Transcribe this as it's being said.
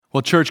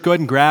Well, church, go ahead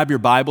and grab your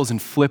Bibles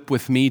and flip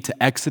with me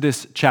to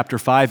Exodus chapter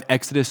 5.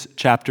 Exodus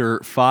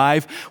chapter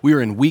 5. We are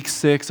in week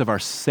 6 of our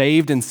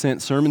Saved and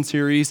Sent sermon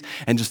series,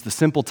 and just the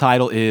simple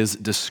title is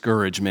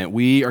Discouragement.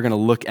 We are going to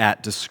look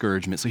at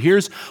discouragement. So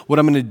here's what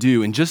I'm going to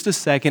do. In just a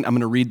second, I'm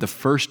going to read the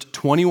first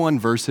 21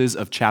 verses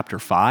of chapter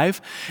 5,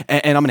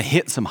 and I'm going to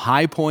hit some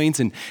high points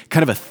and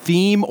kind of a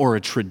theme or a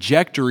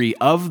trajectory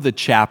of the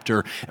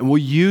chapter, and we'll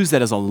use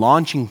that as a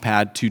launching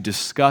pad to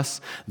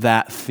discuss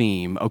that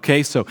theme.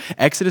 Okay, so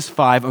Exodus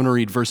 5, I'm going to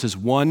read verses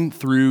 1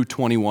 through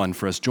 21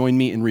 for us. Join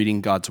me in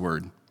reading God's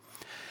word.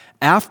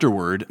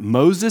 Afterward,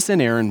 Moses and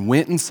Aaron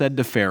went and said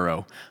to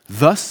Pharaoh,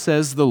 "Thus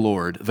says the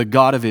Lord, the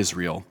God of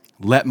Israel,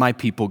 let my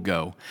people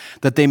go,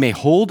 that they may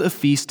hold a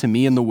feast to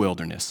me in the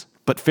wilderness."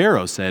 But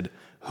Pharaoh said,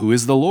 "Who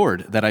is the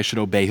Lord, that I should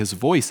obey his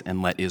voice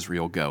and let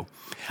Israel go?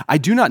 I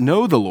do not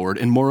know the Lord,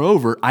 and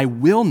moreover, I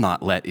will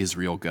not let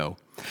Israel go."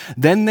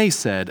 Then they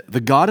said, "The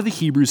God of the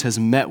Hebrews has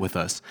met with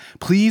us.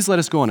 Please let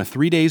us go on a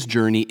 3 days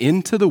journey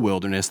into the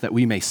wilderness that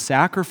we may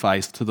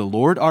sacrifice to the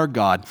Lord our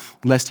God,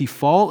 lest he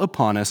fall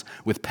upon us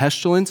with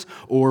pestilence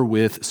or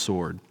with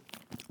sword."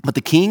 But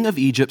the king of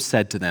Egypt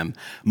said to them,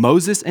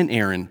 "Moses and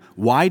Aaron,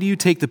 why do you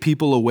take the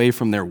people away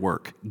from their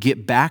work?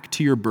 Get back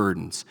to your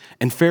burdens."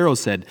 And Pharaoh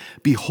said,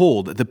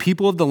 "Behold, the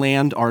people of the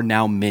land are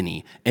now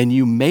many, and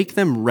you make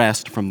them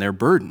rest from their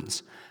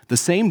burdens." The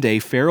same day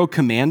Pharaoh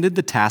commanded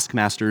the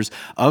taskmasters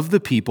of the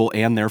people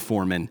and their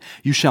foremen,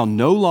 "You shall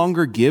no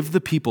longer give the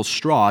people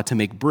straw to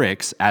make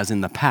bricks as in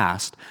the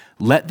past.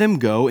 Let them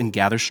go and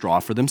gather straw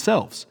for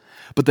themselves.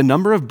 But the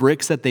number of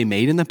bricks that they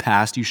made in the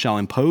past you shall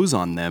impose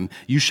on them.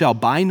 You shall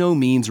by no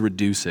means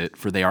reduce it,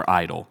 for they are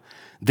idle.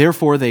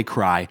 Therefore they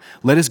cry,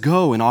 'Let us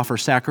go and offer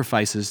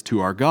sacrifices to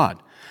our God.'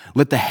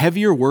 Let the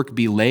heavier work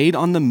be laid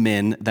on the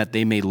men, that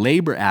they may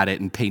labor at it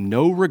and pay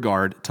no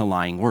regard to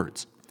lying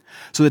words."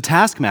 So the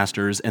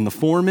taskmasters and the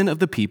foremen of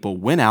the people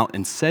went out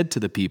and said to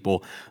the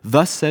people,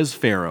 "Thus says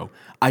Pharaoh,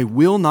 I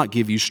will not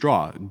give you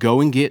straw. Go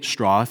and get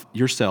straw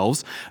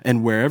yourselves,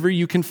 and wherever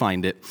you can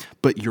find it,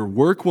 but your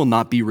work will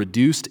not be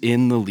reduced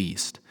in the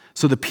least."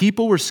 So the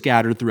people were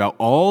scattered throughout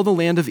all the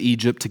land of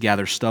Egypt to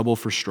gather stubble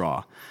for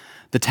straw.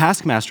 The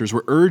taskmasters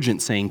were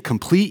urgent, saying,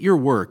 "Complete your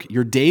work,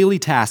 your daily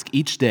task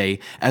each day,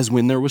 as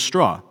when there was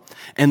straw."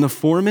 And the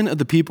foremen of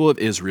the people of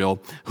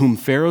Israel, whom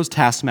Pharaoh's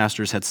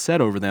taskmasters had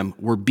set over them,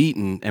 were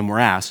beaten and were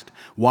asked,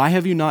 "Why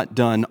have you not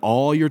done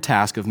all your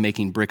task of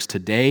making bricks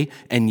today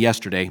and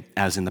yesterday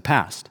as in the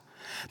past?"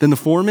 Then the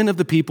foremen of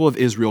the people of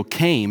Israel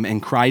came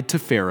and cried to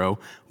Pharaoh,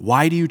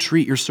 "Why do you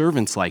treat your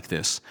servants like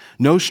this?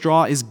 No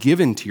straw is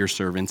given to your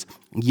servants,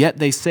 yet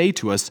they say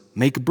to us,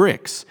 'Make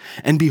bricks.'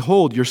 And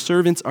behold, your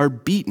servants are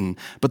beaten,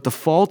 but the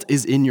fault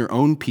is in your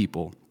own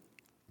people."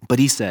 But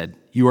he said,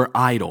 "You are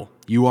idle,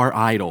 you are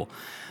idle.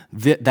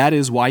 That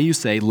is why you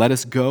say, 'Let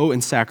us go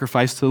and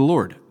sacrifice to the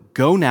Lord.'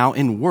 Go now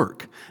and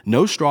work.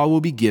 No straw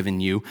will be given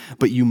you,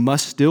 but you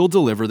must still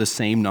deliver the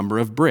same number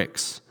of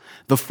bricks."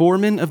 The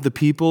foremen of the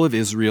people of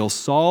Israel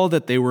saw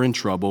that they were in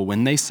trouble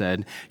when they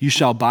said, "You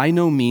shall by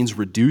no means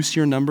reduce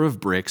your number of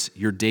bricks,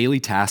 your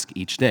daily task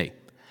each day."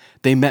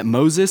 They met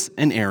Moses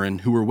and Aaron,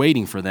 who were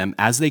waiting for them,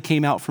 as they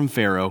came out from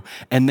Pharaoh,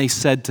 and they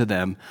said to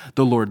them,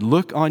 "The Lord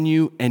look on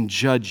you and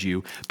judge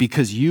you,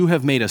 because you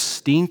have made a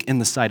stink in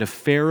the sight of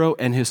Pharaoh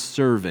and his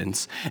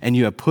servants, and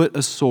you have put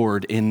a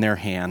sword in their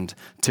hand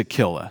to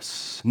kill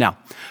us." Now,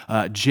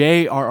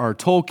 J.R.R.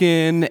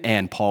 Tolkien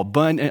and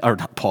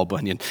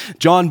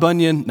John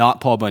Bunyan, not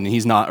Paul Bunyan,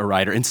 he's not a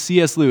writer, and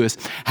C.S. Lewis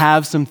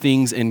have some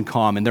things in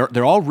common.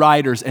 They're all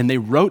writers, and they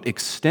wrote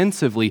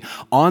extensively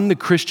on the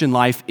Christian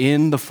life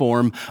in the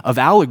form of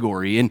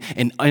allegory. And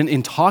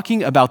in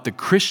talking about the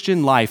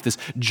Christian life, this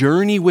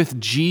journey with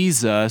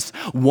Jesus,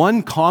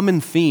 one common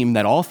theme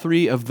that all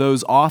three of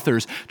those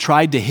authors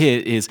tried to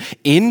hit is,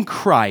 in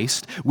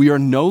Christ, we are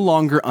no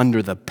longer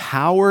under the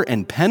power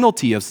and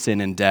penalty of sin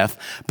and death,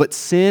 but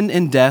sin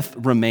and death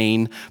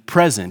remain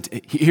present.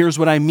 Here's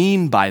what I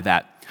mean by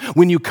that.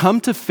 When you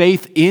come to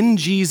faith in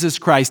Jesus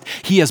Christ,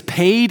 he has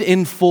paid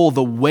in full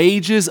the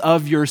wages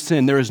of your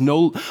sin. There is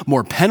no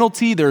more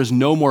penalty. There is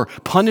no more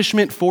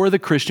punishment for the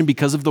Christian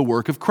because of the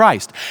work of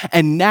Christ.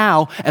 And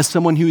now, as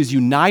someone who is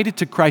united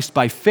to Christ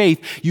by faith,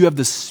 you have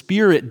the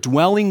Spirit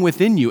dwelling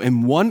within you.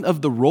 And one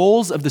of the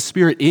roles of the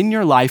Spirit in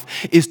your life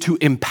is to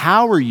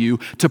empower you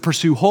to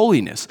pursue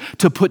holiness,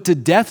 to put to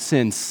death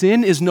sin.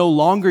 Sin is no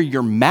longer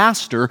your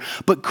master,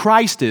 but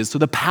Christ is. So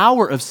the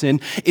power of sin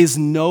is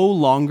no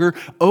longer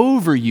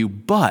over you,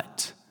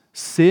 but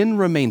sin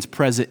remains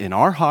present in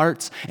our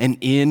hearts and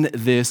in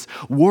this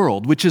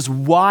world, which is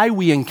why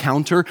we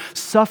encounter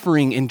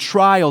suffering and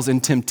trials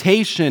and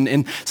temptation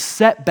and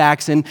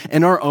setbacks and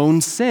our own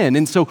sin.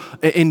 And so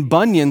in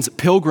Bunyan's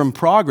Pilgrim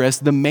Progress,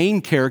 the main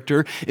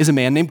character is a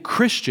man named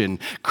Christian.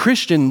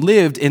 Christian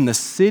lived in the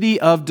city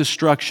of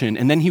destruction,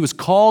 and then he was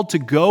called to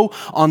go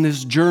on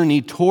this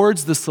journey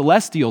towards the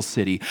celestial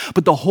city.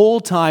 But the whole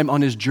time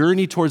on his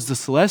journey towards the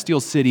celestial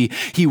city,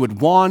 he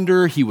would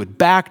wander, he would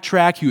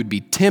backtrack, he would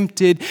be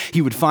tempted,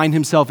 He would find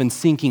himself in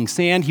sinking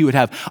sand. He would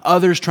have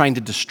others trying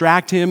to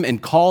distract him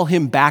and call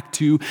him back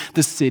to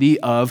the city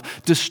of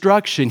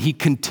destruction. He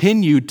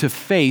continued to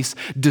face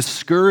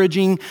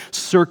discouraging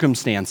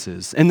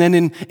circumstances. And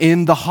then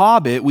in The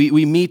Hobbit,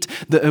 we meet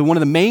one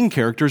of the main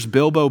characters,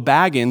 Bilbo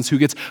Baggins, who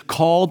gets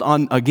called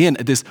on, again,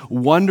 this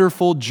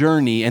wonderful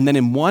journey. And then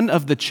in one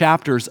of the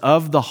chapters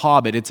of The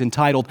Hobbit, it's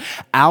entitled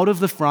Out of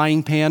the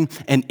Frying Pan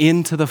and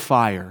Into the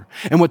Fire.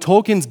 And what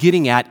Tolkien's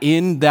getting at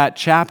in that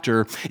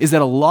chapter is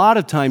that a lot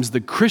of times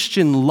the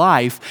Christian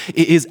life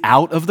is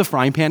out of the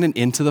frying pan and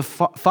into the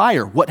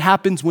fire. What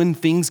happens when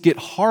things get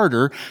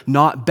harder,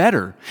 not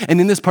better?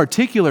 And in this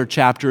particular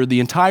chapter, the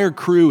entire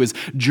crew is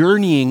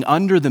journeying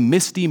under the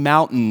misty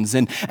mountains,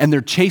 and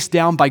they're chased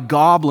down by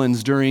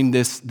goblins during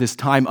this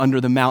time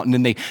under the mountain,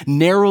 and they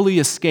narrowly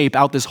escape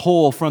out this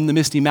hole from the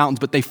misty mountains,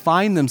 but they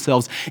find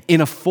themselves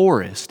in a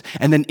forest.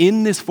 And then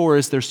in this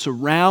forest, they're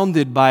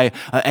surrounded by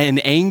an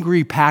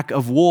angry pack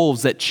of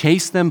wolves that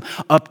chase them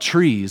up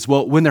trees.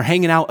 Well, when they're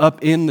hanging out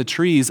up in the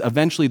trees,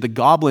 eventually the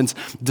goblins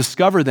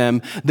discover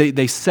them.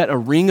 They set a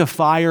ring of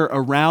fire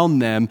around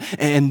them,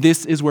 and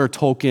this is where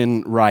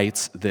Tolkien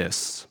writes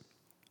this.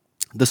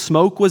 The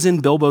smoke was in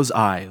Bilbo's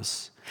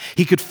eyes.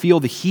 He could feel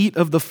the heat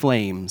of the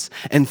flames,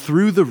 and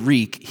through the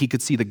reek, he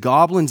could see the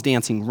goblins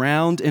dancing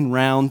round and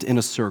round in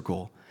a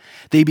circle.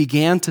 They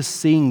began to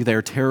sing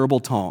their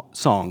terrible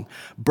song,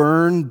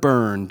 burn,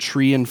 burn,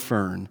 tree and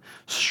fern,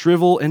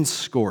 shrivel and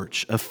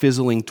scorch a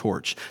fizzling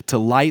torch to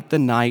light the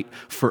night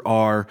for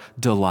our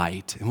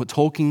delight. And what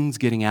Tolkien's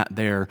getting at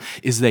there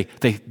is they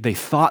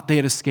thought they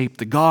had escaped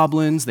the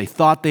goblins. They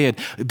thought they had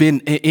been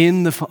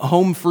in the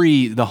home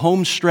free, the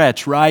home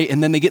stretch, right?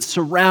 And then they get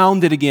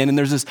surrounded again, and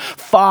there's this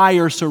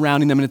fire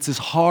surrounding them, and it's this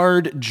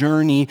hard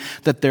journey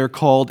that they're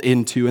called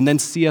into. And then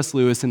C.S.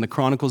 Lewis in the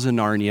Chronicles of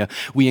Narnia,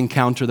 we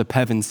encounter the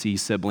Pevensey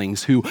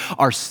siblings who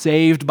are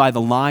saved by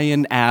the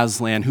lion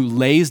Aslan, who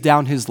lays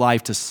down his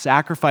life to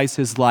sacrifice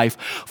his life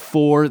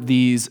for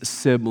these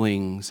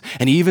siblings.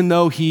 And even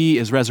though he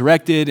is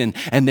resurrected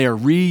and they're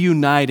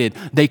reunited,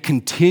 they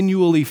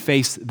continually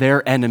face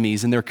their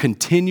enemies, and they're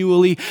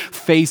continually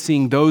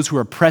facing those who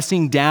are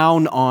pressing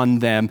down on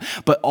them.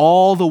 But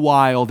all the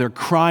while, they're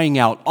crying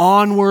out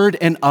onward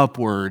and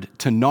upward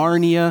to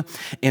Narnia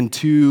and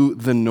to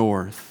the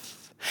north.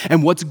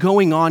 And what's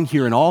going on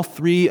here in all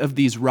three of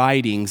these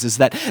writings is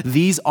that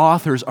these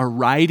authors are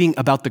writing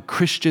about the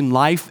Christian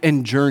life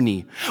and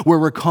journey, where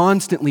we're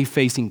constantly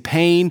facing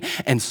pain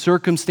and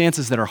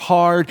circumstances that are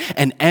hard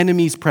and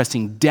enemies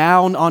pressing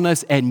down on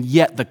us. And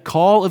yet the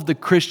call of the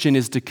Christian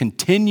is to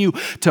continue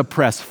to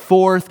press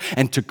forth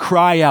and to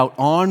cry out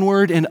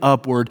onward and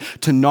upward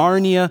to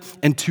Narnia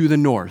and to the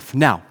north.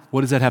 Now,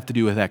 what does that have to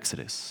do with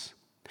Exodus?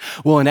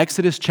 Well, in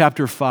Exodus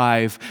chapter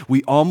 5,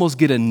 we almost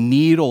get a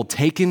needle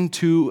taken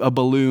to a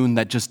balloon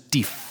that just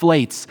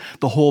deflates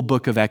the whole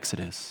book of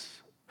Exodus.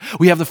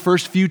 We have the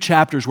first few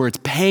chapters where it's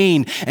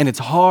pain and it's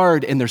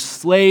hard and there's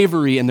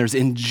slavery and there's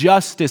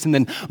injustice, and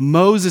then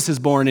Moses is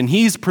born and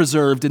he's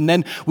preserved. And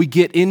then we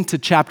get into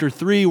chapter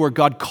 3 where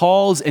God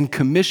calls and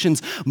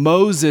commissions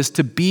Moses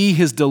to be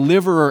his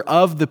deliverer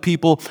of the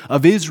people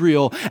of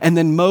Israel. And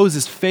then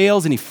Moses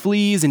fails and he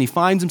flees and he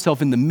finds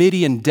himself in the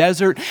Midian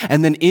desert.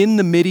 And then in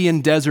the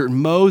Midian desert,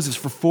 Moses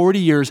for 40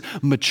 years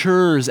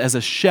matures as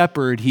a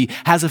shepherd. He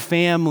has a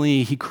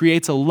family, he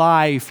creates a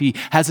life, he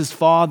has his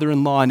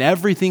father-in-law, and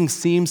everything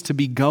seems to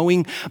be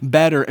going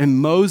better. And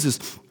Moses,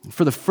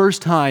 for the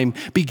first time,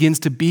 begins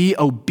to be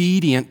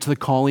obedient to the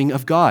calling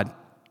of God.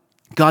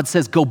 God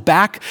says, go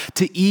back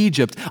to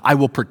Egypt. I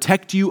will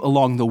protect you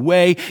along the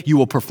way. You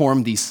will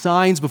perform these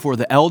signs before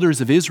the elders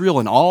of Israel,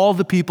 and all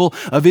the people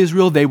of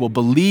Israel, they will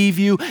believe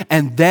you.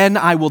 And then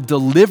I will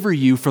deliver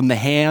you from the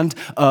hand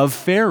of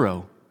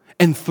Pharaoh.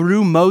 And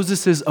through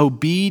Moses'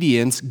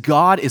 obedience,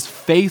 God is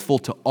faithful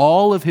to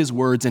all of his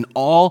words and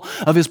all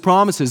of his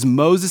promises.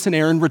 Moses and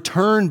Aaron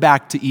return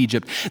back to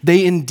Egypt.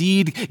 They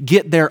indeed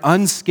get there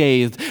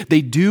unscathed.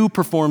 They do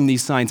perform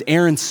these signs.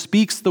 Aaron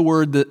speaks the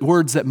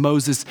words that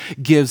Moses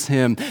gives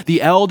him.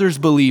 The elders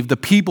believe. The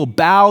people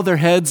bow their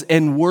heads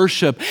and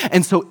worship.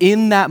 And so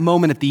in that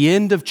moment, at the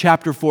end of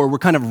chapter 4, we're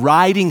kind of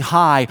riding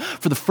high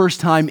for the first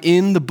time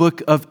in the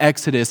book of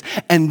Exodus.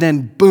 And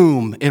then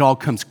boom, it all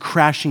comes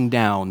crashing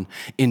down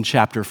in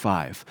chapter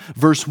 5.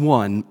 Verse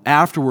 1,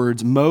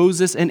 afterwards,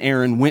 Moses and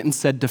Aaron went and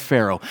said to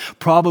Pharaoh,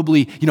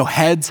 probably,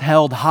 heads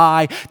held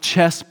high,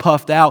 chests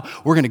puffed out,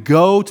 we're going to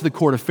go to the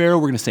court of Pharaoh,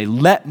 we're going to say,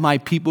 let my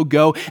people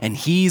go, and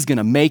he's going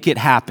to make it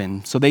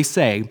happen. So they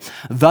say,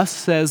 thus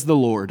says the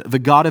Lord, the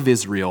God of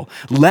Israel,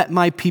 let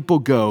my people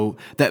go,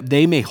 that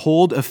they may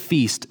hold a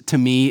feast to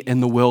me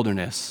in the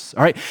wilderness.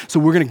 All right, so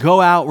we're going to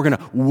go out, we're going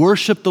to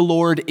worship the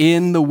Lord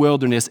in the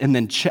wilderness, and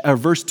then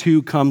verse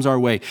 2 comes our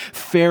way.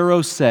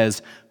 Pharaoh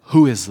says,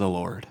 who is the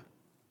Lord?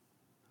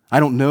 I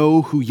don't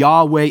know who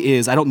Yahweh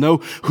is. I don't know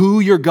who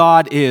your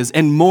God is.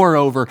 And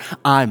moreover,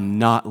 I'm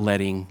not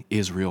letting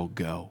Israel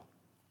go.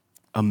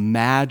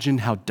 Imagine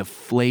how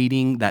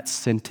deflating that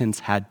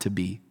sentence had to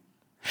be.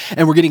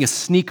 And we're getting a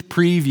sneak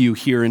preview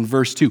here in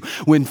verse 2.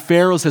 When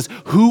Pharaoh says,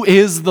 "Who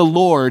is the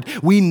Lord?"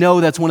 we know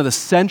that's one of the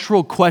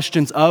central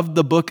questions of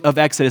the book of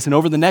Exodus. And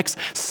over the next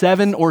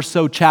 7 or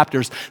so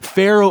chapters,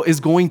 Pharaoh is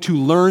going to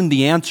learn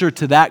the answer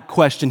to that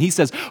question. He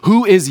says,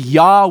 "Who is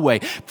Yahweh?"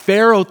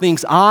 Pharaoh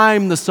thinks,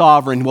 "I'm the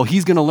sovereign." Well,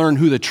 he's going to learn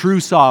who the true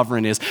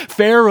sovereign is.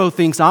 Pharaoh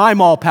thinks, "I'm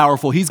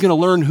all-powerful." He's going to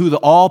learn who the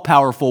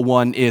all-powerful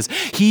one is.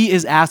 He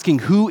is asking,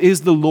 "Who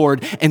is the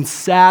Lord?" And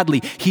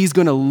sadly, he's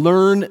going to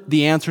learn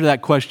the answer to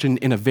that question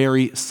in a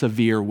very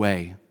severe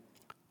way.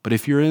 But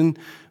if you're in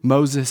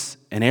Moses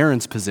and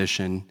Aaron's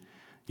position,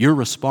 your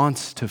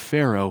response to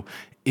Pharaoh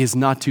is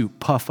not to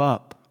puff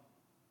up,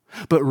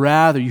 but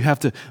rather you have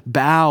to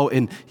bow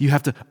and you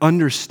have to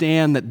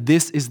understand that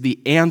this is the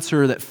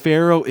answer that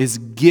Pharaoh is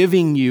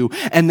giving you.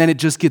 And then it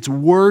just gets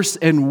worse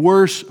and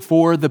worse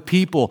for the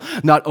people.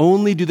 Not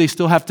only do they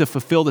still have to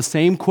fulfill the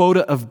same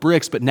quota of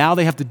bricks, but now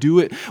they have to do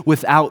it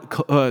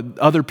without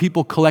other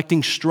people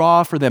collecting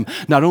straw for them.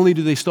 Not only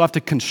do they still have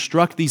to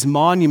construct these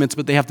monuments,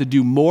 but they have to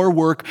do more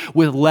work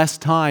with less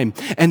time.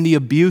 And the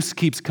abuse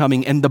keeps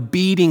coming and the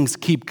beatings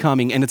keep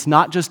coming. And it's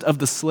not just of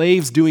the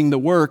slaves doing the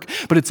work,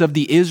 but it's of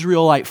the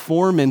Israelite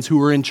foremen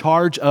who are in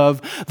charge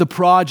of the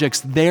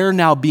projects. They're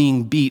now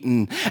being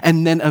beaten.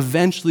 And then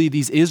eventually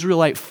these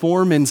Israelite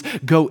foremen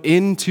go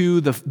into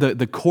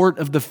the court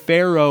of the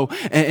Pharaoh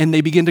and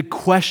they begin to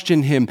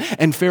question him.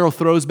 And Pharaoh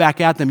throws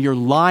back at them, "You're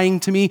lying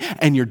to me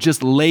and you're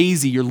just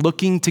lazy. You're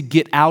looking to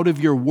get out of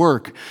your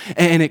work."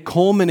 And it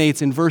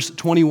culminates in verse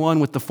 21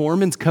 with the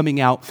foremen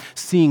coming out,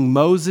 seeing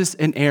Moses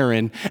and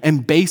Aaron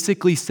and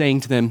basically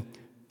saying to them,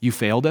 "You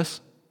failed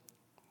us.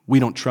 We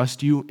don't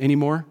trust you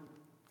anymore.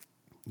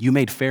 You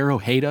made Pharaoh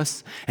hate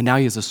us, and now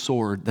he has a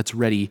sword that's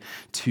ready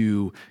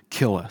to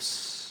kill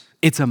us."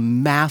 It's a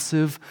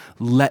massive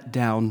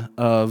letdown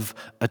of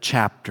a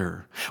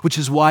chapter, which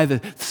is why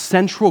the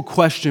central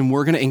question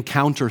we're going to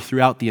encounter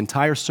throughout the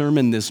entire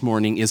sermon this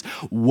morning is,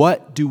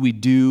 what do we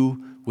do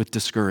with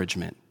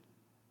discouragement?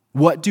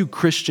 What do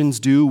Christians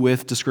do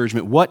with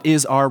discouragement? What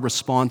is our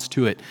response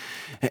to it?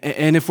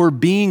 And if we're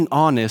being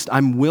honest,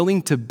 I'm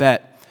willing to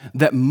bet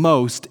that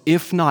most,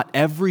 if not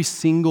every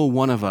single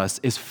one of us,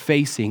 is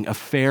facing a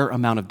fair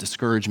amount of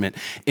discouragement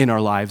in our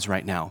lives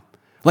right now.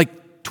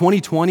 Like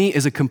 2020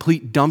 is a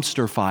complete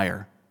dumpster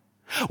fire.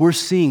 We're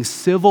seeing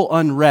civil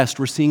unrest.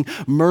 We're seeing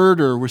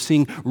murder. We're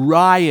seeing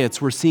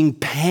riots. We're seeing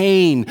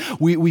pain.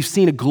 We've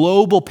seen a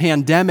global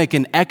pandemic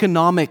and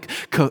economic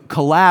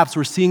collapse.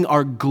 We're seeing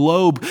our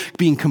globe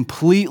being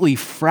completely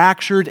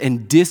fractured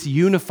and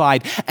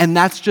disunified. And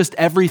that's just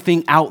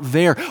everything out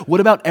there. What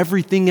about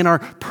everything in our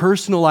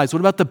personal lives? What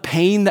about the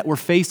pain that we're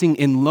facing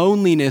in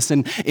loneliness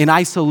and in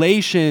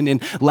isolation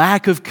and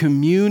lack of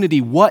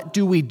community? What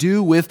do we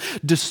do with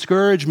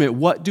discouragement?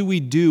 What do we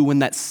do when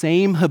that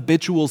same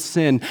habitual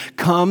sin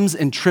comes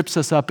and trips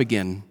us up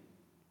again?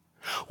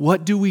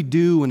 What do we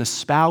do when a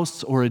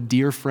spouse or a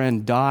dear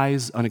friend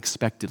dies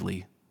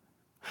unexpectedly?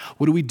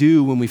 What do we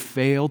do when we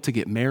fail to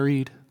get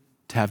married,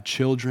 to have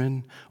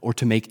children, or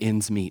to make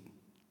ends meet?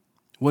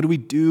 What do we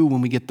do when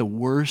we get the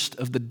worst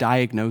of the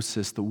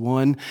diagnosis, the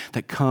one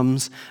that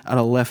comes out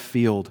of left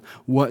field?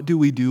 What do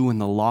we do when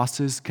the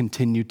losses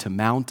continue to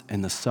mount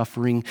and the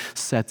suffering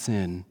sets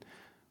in?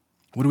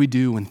 What do we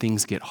do when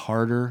things get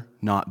harder,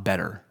 not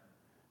better?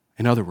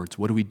 In other words,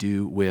 what do we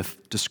do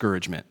with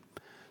discouragement?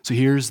 So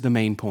here's the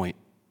main point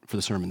for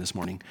the sermon this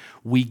morning.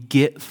 We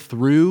get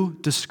through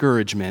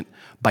discouragement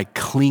by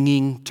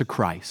clinging to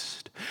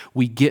Christ.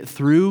 We get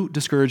through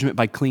discouragement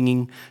by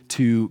clinging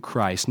to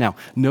Christ. Now,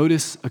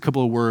 notice a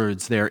couple of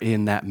words there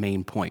in that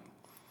main point.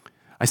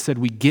 I said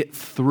we get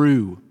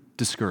through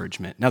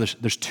discouragement. Now,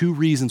 there's two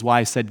reasons why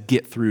I said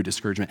get through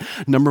discouragement.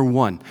 Number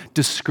one,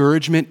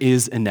 discouragement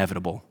is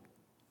inevitable.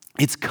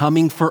 It's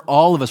coming for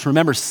all of us.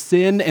 Remember,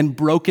 sin and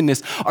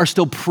brokenness are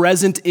still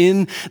present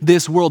in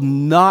this world.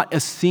 Not a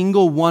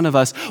single one of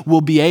us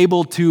will be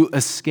able to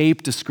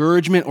escape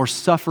discouragement or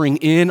suffering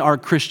in our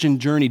Christian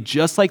journey.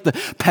 Just like the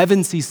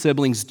Pevensey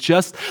siblings,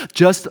 just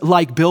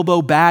like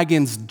Bilbo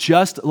Baggins,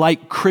 just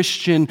like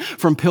Christian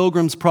from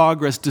Pilgrim's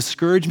Progress,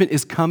 discouragement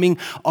is coming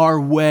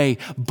our way.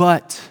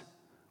 But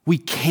we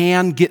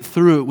can get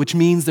through it, which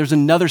means there's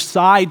another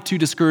side to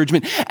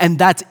discouragement, and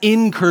that's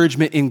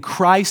encouragement in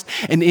Christ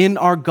and in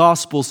our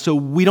gospel. So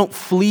we don't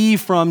flee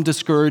from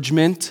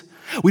discouragement.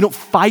 We don't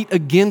fight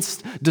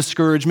against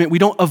discouragement. We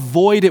don't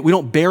avoid it. We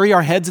don't bury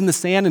our heads in the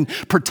sand and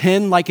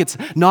pretend like it's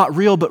not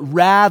real, but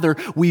rather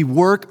we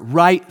work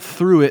right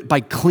through it by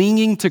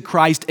clinging to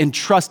Christ and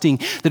trusting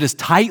that as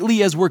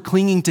tightly as we're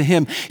clinging to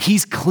Him,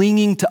 He's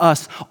clinging to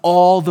us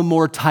all the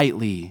more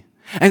tightly.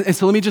 And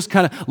so let me just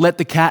kind of let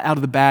the cat out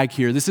of the bag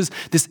here. This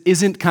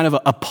isn't kind of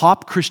a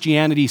pop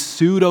Christianity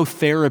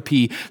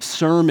pseudo-therapy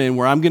sermon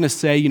where I'm going to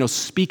say,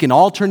 speak an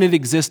alternate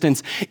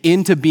existence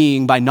into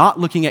being by not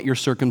looking at your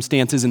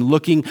circumstances and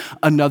looking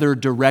another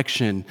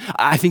direction.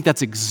 I think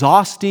that's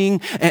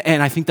exhausting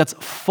and I think that's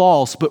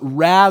false, but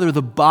rather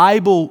the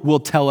Bible will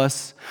tell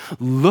us,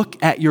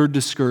 look at your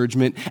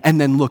discouragement and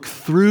then look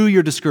through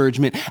your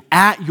discouragement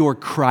at your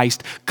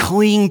Christ,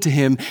 cling to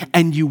him,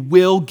 and you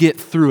will get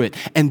through it.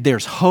 And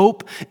there's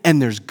hope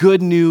and there's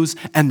good news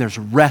and there's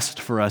rest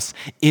for us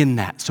in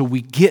that. So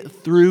we get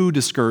through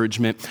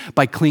discouragement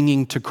by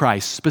clinging to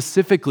Christ.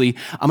 Specifically,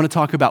 I'm going to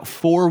talk about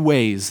 4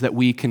 ways that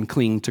we can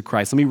cling to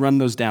Christ. Let me run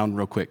those down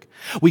real quick.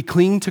 We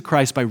cling to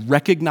Christ by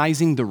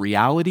recognizing the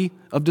reality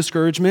of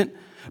discouragement,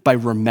 by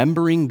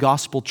remembering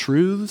gospel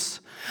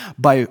truths,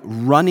 by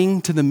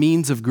running to the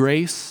means of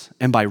grace,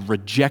 and by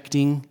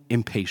rejecting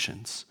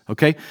impatience.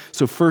 Okay?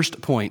 So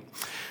first point,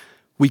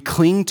 we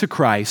cling to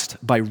Christ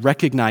by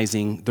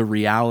recognizing the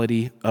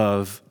reality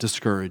of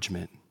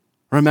discouragement.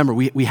 Remember,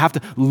 we have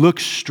to look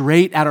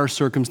straight at our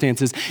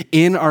circumstances,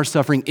 in our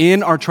suffering,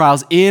 in our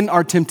trials, in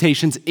our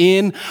temptations,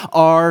 in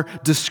our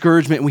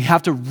discouragement. We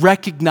have to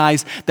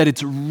recognize that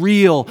it's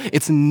real,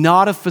 it's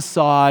not a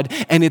facade,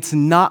 and it's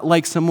not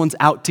like someone's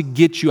out to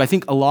get you. I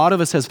think a lot of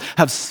us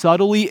have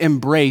subtly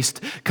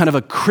embraced kind of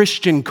a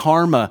Christian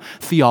karma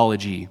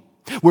theology,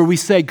 where we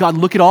say, God,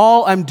 look at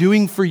all I'm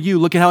doing for you.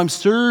 Look at how I'm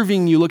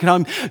serving you. Look at how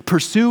I'm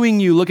pursuing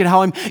you. Look at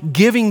how I'm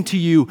giving to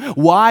you.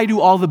 Why do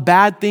all the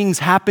bad things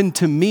happen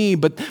to me?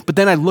 But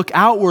then I look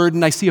outward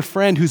and I see a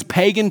friend who's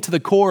pagan to the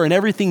core and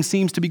everything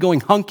seems to be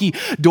going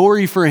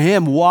hunky-dory for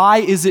him. Why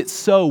is it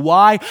so?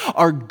 Why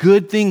are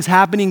good things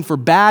happening for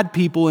bad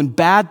people and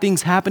bad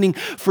things happening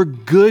for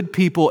good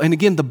people? And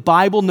again, the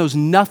Bible knows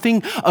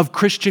nothing of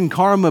Christian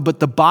karma, but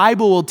the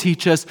Bible will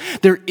teach us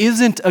there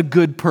isn't a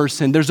good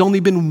person. There's only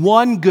been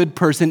one good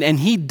person, and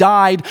he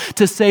died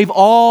to save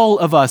all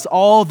of us,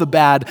 all the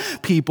bad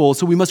people.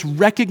 So we must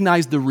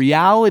recognize the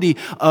reality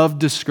of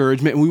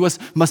discouragement, and we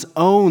must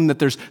own that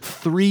there's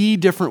 3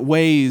 different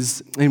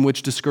ways in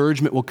which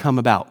discouragement will come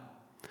about.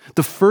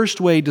 The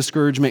first way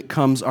discouragement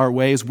comes our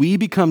way is we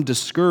become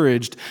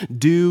discouraged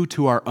due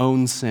to our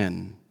own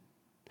sin.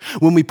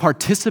 When we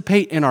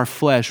participate in our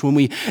flesh, when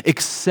we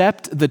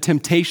accept the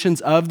temptations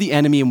of the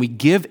enemy and we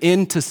give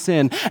in to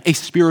sin, a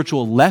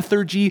spiritual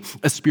lethargy,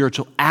 a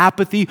spiritual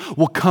apathy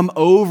will come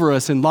over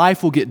us, and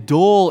life will get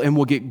dull and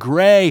will get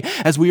gray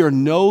as we are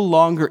no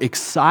longer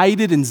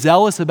excited and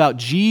zealous about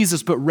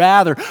Jesus, but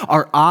rather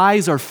our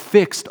eyes are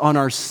fixed on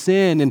our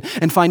sin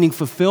and finding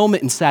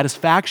fulfillment and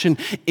satisfaction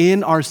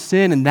in our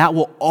sin, and that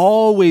will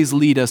always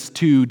lead us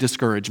to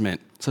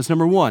discouragement. So that's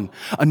number 1.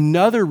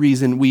 Another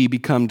reason we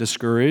become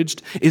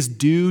discouraged is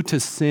due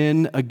to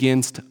sin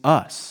against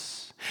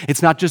us.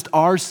 It's not just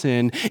our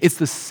sin, it's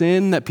the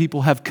sin that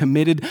people have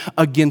committed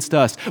against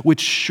us, which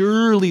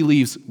surely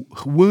leaves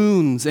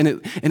wounds and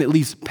it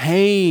leaves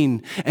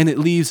pain and it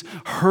leaves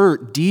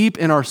hurt deep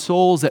in our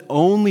souls that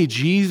only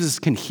Jesus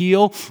can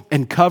heal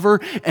and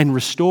cover and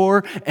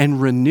restore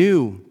and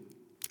renew.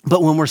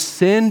 But when we're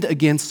sinned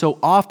against so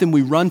often,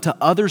 we run to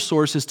other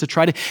sources to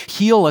try to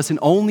heal us in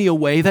only a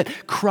way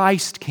that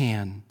Christ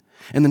can.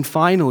 And then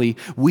finally,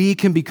 we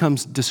can become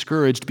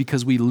discouraged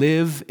because we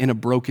live in a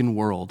broken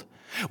world.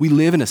 We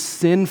live in a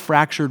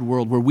sin-fractured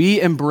world where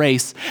we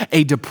embrace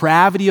a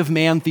depravity of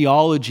man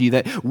theology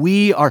that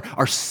we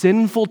are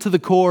sinful to the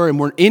core and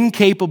we're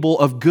incapable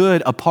of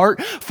good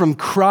apart from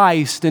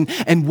Christ.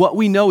 And what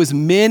we know is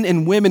men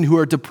and women who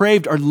are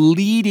depraved are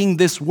leading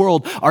this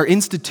world. Our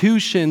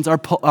institutions, our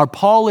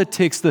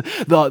politics,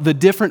 the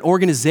different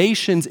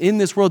organizations in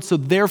this world. So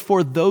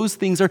therefore, those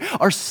things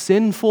are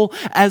sinful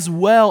as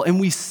well. And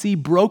we see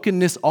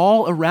brokenness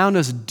all around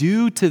us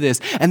due to this.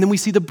 And then we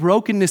see the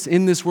brokenness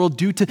in this world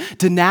due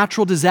to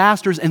natural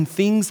disasters and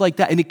things like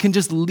that. And it can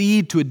just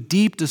lead to a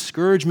deep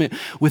discouragement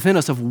within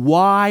us of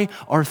why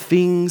are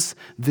things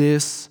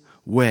this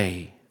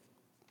way?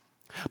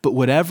 But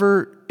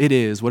whatever it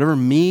is, whatever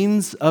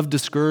means of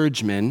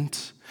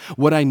discouragement,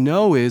 what I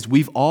know is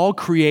we've all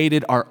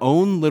created our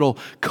own little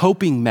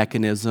coping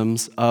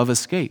mechanisms of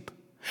escape.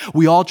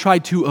 We all try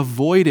to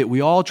avoid it.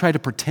 We all try to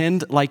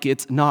pretend like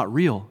it's not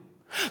real.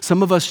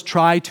 Some of us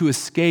try to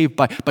escape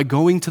by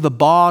going to the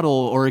bottle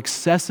or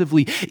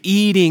excessively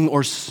eating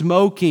or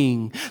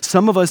smoking.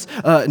 Some of us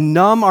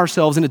numb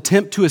ourselves and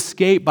attempt to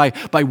escape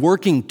by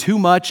working too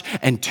much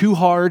and too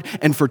hard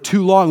and for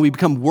too long. We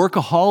become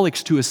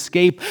workaholics to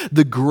escape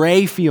the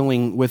gray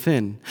feeling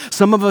within.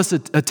 Some of us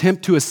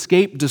attempt to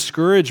escape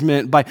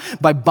discouragement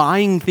by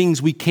buying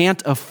things we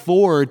can't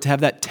afford to have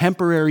that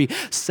temporary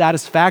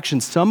satisfaction.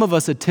 Some of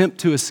us attempt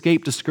to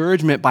escape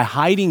discouragement by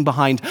hiding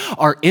behind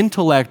our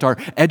intellect, our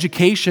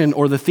education,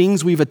 or the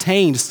things we've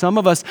attained. Some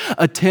of us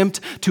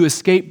attempt to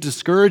escape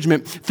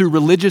discouragement through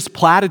religious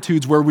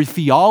platitudes where we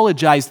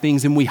theologize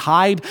things and we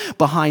hide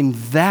behind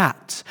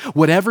that.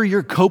 Whatever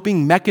your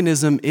coping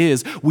mechanism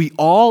is, we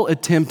all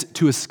attempt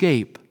to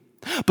escape.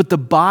 But the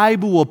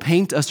Bible will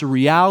paint us a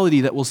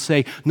reality that will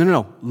say,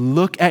 no,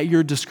 look at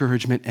your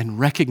discouragement and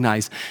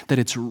recognize that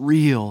it's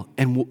real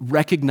and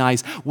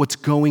recognize what's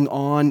going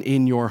on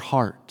in your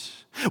heart.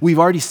 We've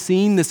already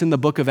seen this in the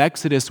book of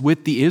Exodus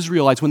with the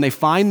Israelites. When they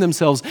find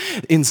themselves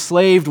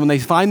enslaved, when they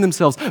find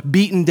themselves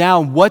beaten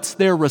down, what's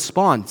their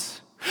response?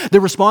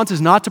 Their response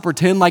is not to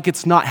pretend like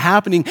it's not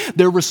happening.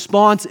 Their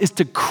response is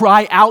to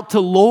cry out to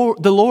the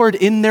Lord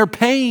in their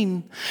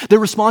pain. Their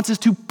response is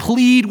to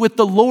plead with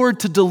the Lord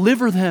to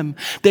deliver them.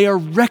 They are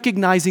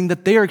recognizing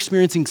that they are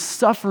experiencing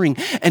suffering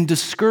and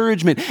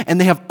discouragement,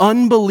 and they have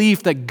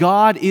unbelief that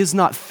God is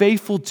not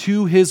faithful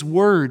to his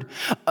word.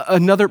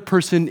 Another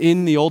person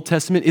in the Old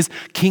Testament is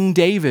King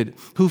David,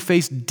 who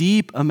faced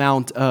deep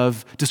amount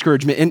of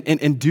discouragement,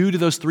 and due to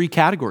those three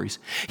categories.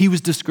 He was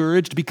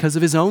discouraged because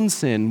of his own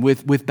sin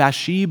with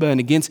Bathsheba and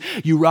against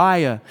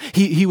Uriah.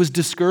 He was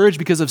discouraged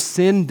because of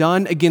sin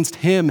done against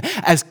him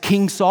as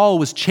King Saul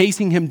was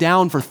chasing him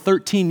down for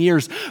 13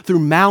 years through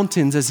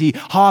mountains as he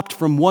hopped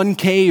from one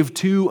cave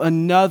to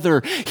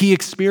another. He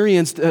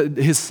experienced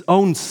his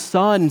own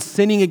son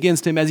sinning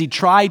against him as he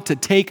tried to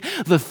take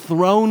the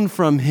throne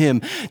from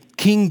him.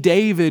 King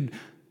David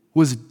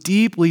was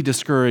deeply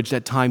discouraged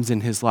at times in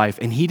his life,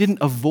 and he didn't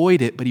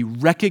avoid it, but he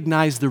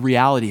recognized the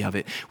reality of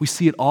it. We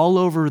see it all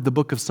over the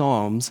book of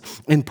Psalms,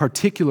 and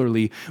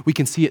particularly, we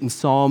can see it in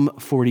Psalm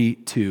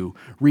 42.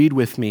 Read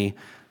with me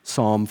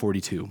Psalm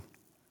 42.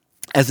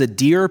 As a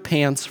deer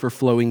pants for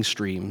flowing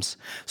streams,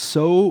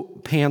 so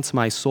pants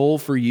my soul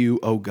for you,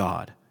 O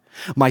God.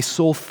 My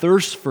soul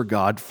thirsts for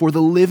God, for the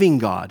living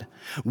God.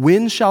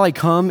 When shall I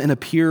come and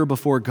appear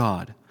before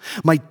God?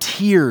 My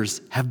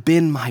tears have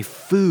been my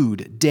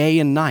food day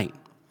and night,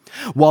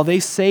 while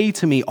they say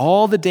to me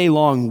all the day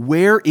long,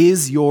 where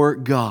is your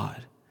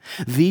God?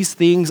 These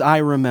things I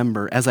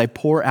remember as I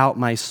pour out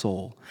my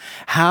soul.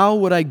 How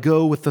would I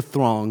go with the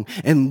throng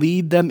and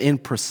lead them in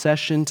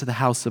procession to the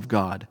house of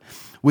God,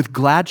 with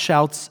glad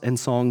shouts and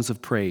songs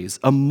of praise,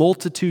 a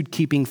multitude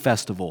keeping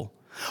festival?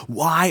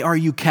 Why are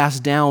you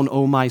cast down,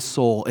 O my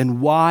soul,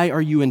 and why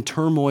are you in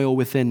turmoil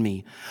within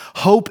me?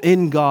 Hope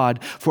in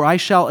God, for I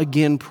shall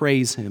again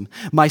praise him,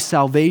 my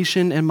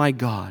salvation and my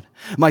God.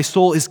 My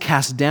soul is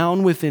cast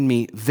down within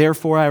me,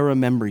 therefore I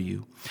remember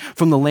you.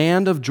 From the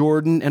land of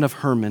Jordan and of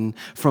Hermon,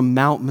 from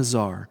Mount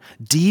Mizar,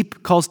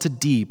 deep calls to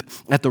deep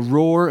at the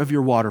roar of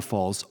your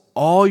waterfalls.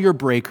 All your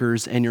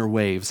breakers and your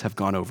waves have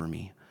gone over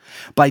me.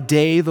 By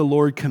day the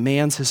Lord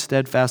commands his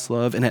steadfast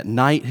love, and at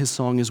night his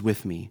song is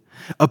with me.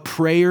 A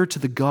prayer to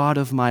the God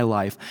of my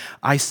life.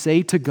 I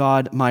say to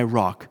God, my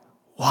rock,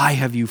 why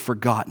have you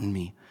forgotten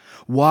me?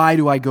 Why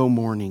do I go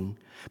mourning?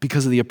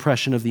 Because of the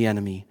oppression of the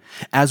enemy.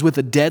 As with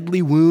a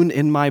deadly wound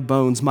in my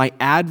bones, my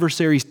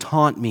adversaries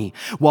taunt me,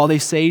 while they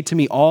say to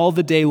me all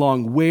the day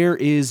long, where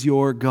is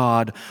your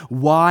God?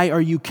 Why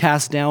are you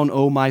cast down,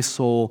 O my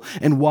soul?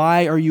 And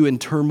why are you in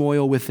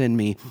turmoil within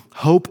me?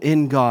 Hope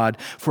in God,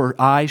 for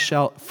I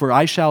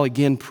shall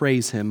again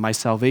praise him, my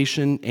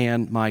salvation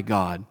and my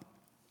God.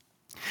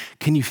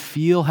 Can you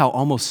feel how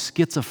almost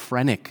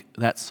schizophrenic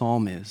that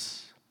psalm is?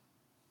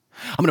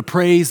 I'm going to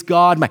praise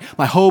God.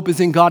 My hope is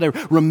in God. I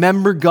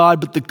remember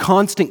God, but the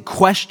constant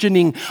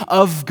questioning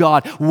of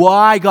God.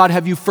 Why, God,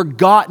 have you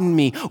forgotten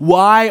me?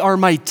 Why are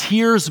my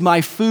tears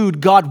my food?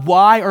 God,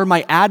 why are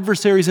my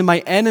adversaries and my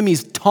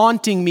enemies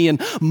taunting me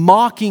and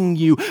mocking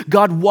you?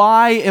 God,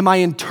 why am I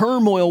in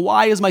turmoil?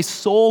 Why is my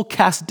soul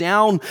cast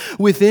down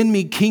within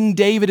me? King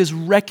David is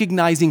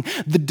recognizing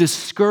the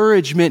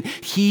discouragement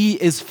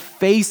he is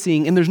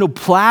facing, and there's no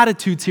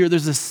platitudes here.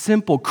 There's a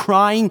simple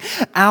crying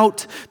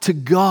out to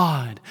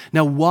God.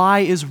 Now,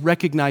 why is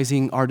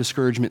recognizing our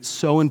discouragement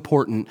so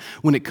important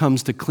when it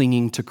comes to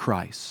clinging to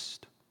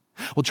Christ?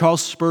 Well,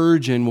 Charles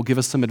Spurgeon will give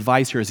us some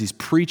advice here as he's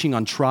preaching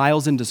on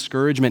trials and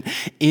discouragement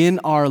in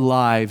our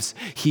lives.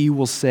 He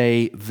will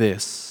say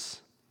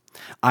this: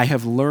 I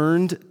have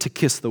learned to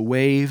kiss the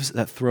waves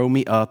that throw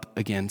me up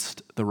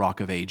against the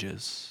rock of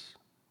ages.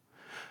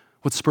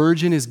 What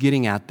Spurgeon is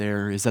getting at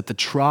there is that the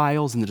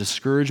trials and the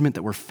discouragement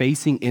that we're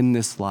facing in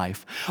this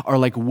life are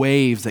like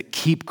waves that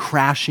keep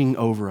crashing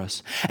over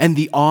us. And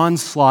the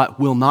onslaught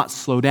will not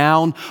slow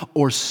down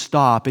or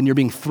stop. And you're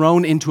being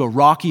thrown into a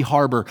rocky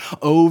harbor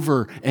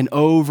over and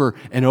over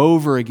and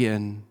over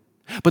again.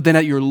 But then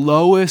at your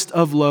lowest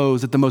of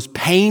lows, at the most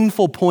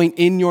painful point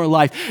in your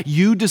life,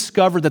 you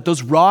discover that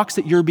those rocks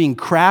that you're being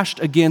crashed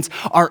against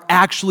are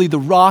actually the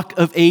rock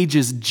of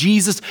ages,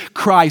 Jesus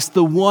Christ,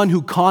 the one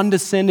who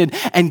condescended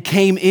and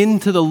came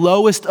into the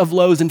lowest of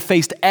lows and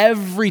faced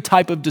every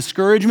type of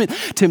discouragement,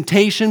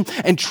 temptation,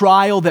 and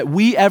trial that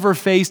we ever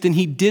faced, and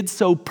he did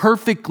so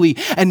perfectly.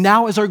 And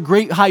now as our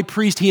great high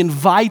priest, he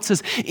invites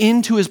us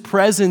into his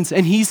presence,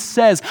 and he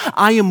says,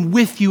 I am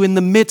with you in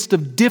the midst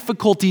of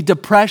difficulty,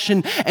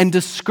 depression, and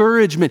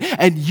discouragement,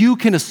 and you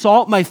can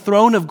assault my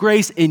throne of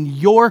grace in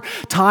your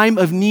time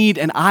of need,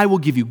 and I will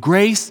give you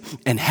grace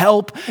and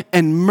help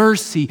and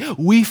mercy.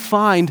 We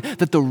find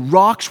that the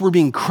rocks we're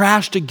being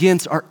crashed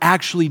against are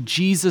actually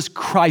Jesus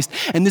Christ.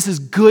 And this is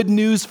good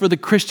news for the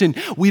Christian.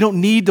 We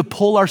don't need to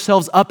pull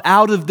ourselves up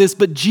out of this,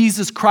 but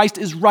Jesus Christ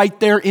is right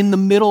there in the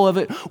middle of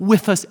it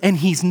with us, and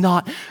he's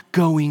not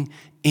going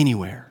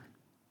anywhere.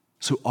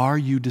 So are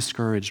you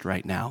discouraged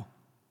right now?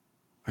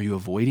 Are you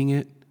avoiding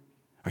it?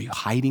 Are you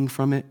hiding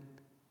from it?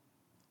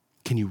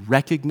 Can you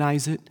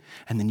recognize it?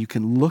 And then you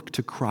can look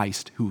to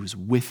Christ who is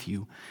with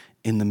you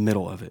in the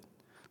middle of it.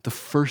 The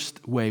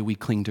first way we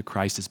cling to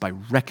Christ is by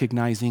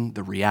recognizing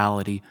the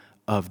reality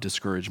of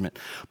discouragement.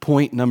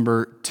 Point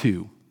number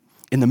 2.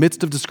 In the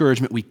midst of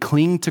discouragement, we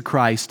cling to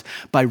Christ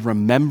by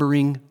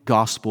remembering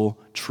gospel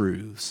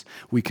truths.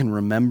 We can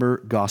remember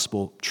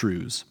gospel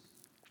truths.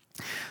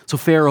 So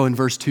Pharaoh in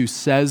verse 2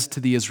 says to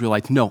the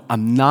Israelites, no,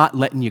 I'm not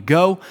letting you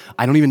go.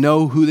 I don't even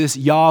know who this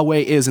Yahweh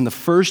is. And the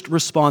first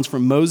response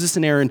from Moses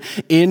and Aaron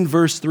in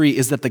verse 3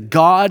 is that the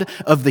God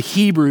of the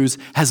Hebrews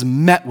has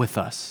met with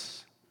us.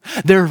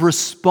 Their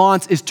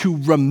response is to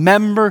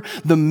remember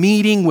the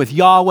meeting with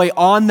Yahweh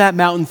on that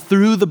mountain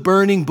through the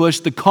burning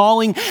bush, the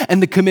calling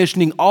and the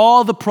commissioning,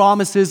 all the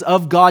promises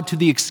of God to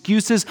the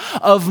excuses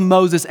of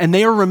Moses. And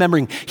they are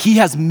remembering he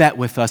has met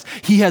with us,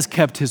 he has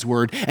kept his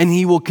word, and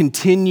he will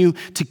continue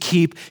to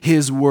keep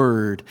his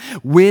word.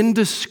 When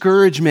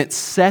discouragement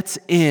sets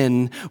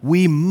in,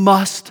 we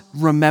must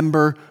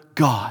remember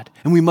God,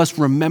 and we must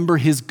remember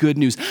his good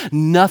news.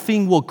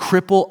 Nothing will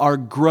cripple our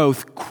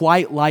growth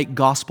quite like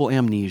gospel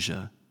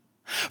amnesia.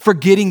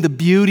 Forgetting the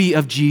beauty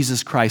of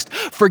Jesus Christ,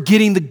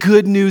 forgetting the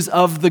good news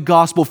of the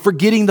gospel,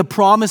 forgetting the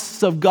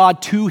promises of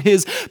God to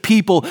his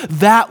people,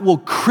 that will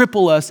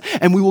cripple us,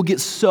 and we will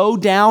get so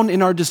down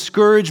in our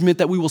discouragement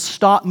that we will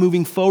stop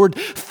moving forward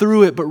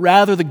through it. But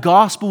rather, the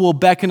gospel will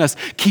beckon us.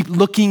 Keep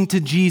looking to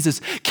Jesus.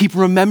 Keep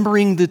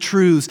remembering the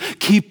truths.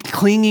 Keep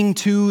clinging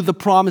to the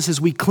promises.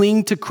 We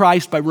cling to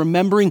Christ by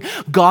remembering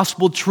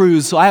gospel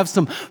truths. So I have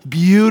some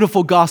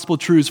beautiful gospel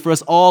truths for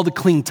us all to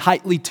cling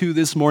tightly to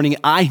this morning.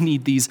 I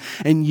need these,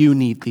 and you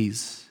need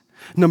these.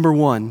 Number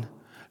 1,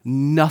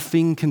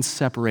 nothing can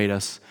separate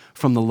us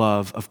from the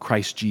love of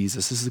Christ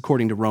Jesus. This is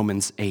according to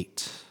Romans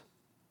 8.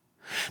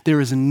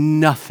 There is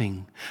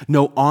nothing,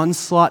 no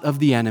onslaught of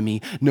the enemy,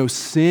 no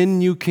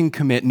sin you can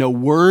commit, no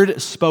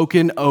word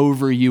spoken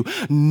over you,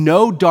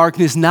 no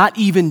darkness, not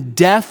even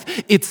death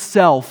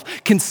itself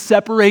can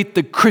separate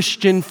the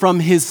Christian from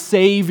his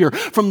Savior,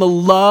 from the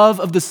love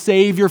of the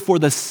Savior for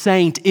the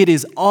saint. It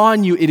is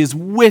on you, it is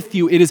with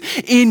you, it is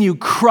in you.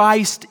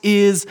 Christ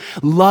is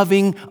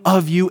loving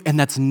of you, and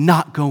that's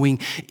not going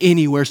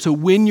anywhere. So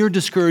when you're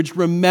discouraged,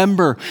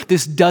 remember,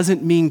 this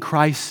doesn't mean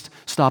Christ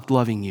stopped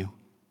loving you.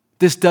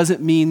 This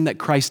doesn't mean that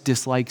Christ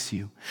dislikes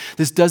you.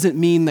 This doesn't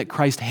mean that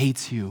Christ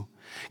hates you.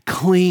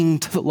 Cling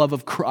to the love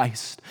of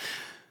Christ,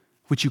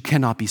 which you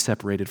cannot be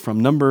separated from.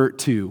 Number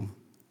 2,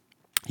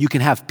 you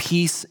can have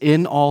peace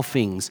in all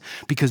things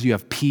because you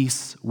have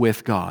peace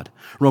with God.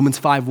 Romans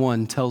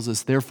 5:1 tells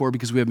us, therefore,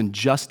 because we have been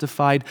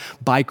justified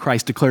by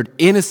Christ, declared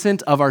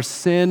innocent of our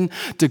sin,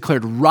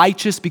 declared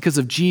righteous because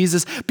of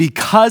Jesus,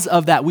 because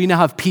of that, we now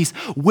have peace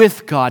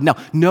with God. Now,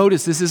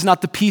 notice this is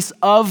not the peace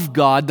of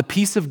God. The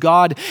peace of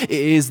God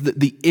is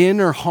the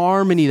inner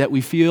harmony that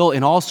we feel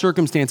in all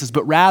circumstances,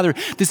 but rather,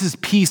 this is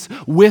peace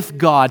with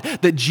God,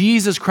 that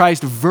Jesus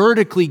Christ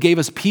vertically gave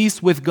us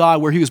peace with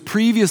God, where he was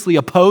previously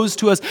opposed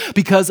to us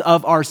because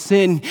of our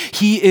sin.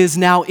 He is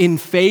now in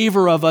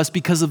favor of us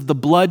because of the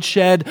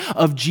bloodshed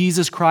of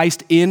Jesus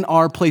Christ in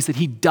our place, that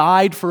he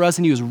died for us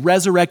and he was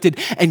resurrected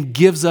and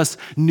gives us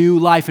new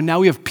life. And now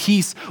we have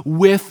peace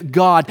with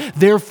God.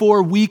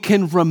 Therefore, we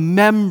can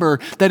remember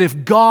that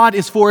if God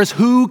is for us,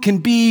 who can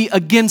be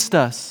against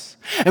us?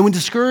 And when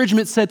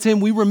discouragement sets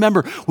in, we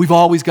remember we've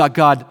always got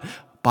God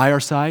by our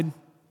side,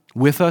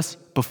 with us,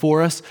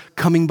 before us,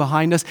 coming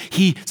behind us.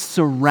 He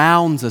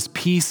surrounds us.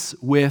 Peace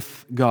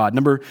with God.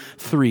 Number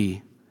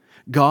 3,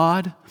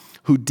 God,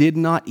 who did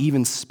not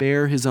even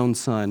spare his own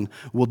son,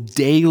 will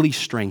daily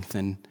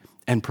strengthen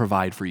and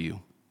provide for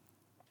you.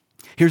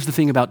 Here's the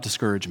thing about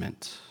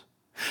discouragement.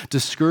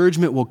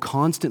 Discouragement will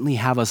constantly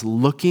have us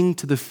looking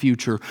to the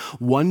future,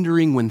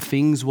 wondering when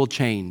things will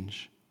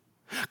change.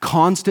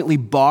 Constantly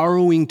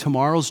borrowing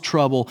tomorrow's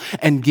trouble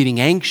and getting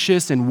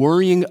anxious and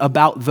worrying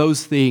about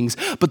those things.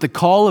 But the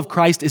call of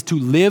Christ is to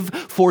live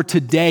for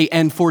today,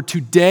 and for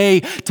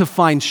today to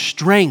find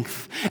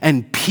strength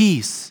and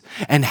peace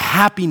and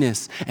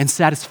happiness and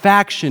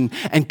satisfaction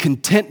and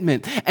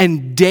contentment.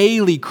 And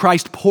daily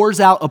Christ pours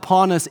out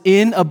upon us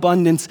in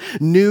abundance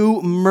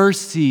new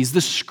mercies.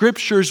 The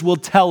scriptures will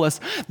tell us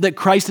that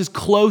Christ is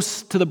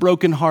close to the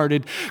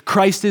brokenhearted.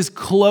 Christ is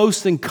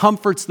close and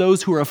comforts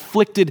those who are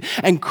afflicted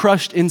and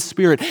crushed in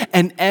spirit.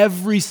 And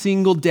every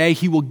single day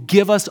he will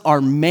give us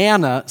our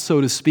manna,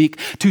 so to speak,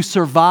 to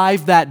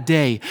survive that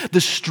day,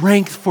 the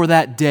strength for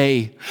that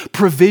day,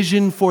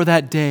 provision for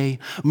that day,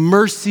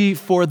 mercy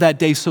for that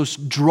day. So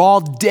draw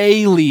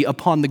daily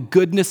upon the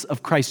goodness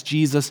of Christ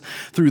Jesus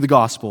through the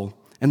gospel.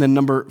 And then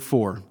number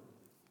 4,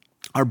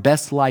 Our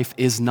best life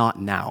is not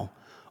now.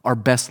 Our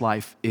best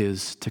life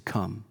is to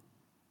come.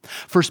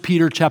 1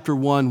 Peter chapter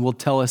 1 will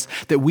tell us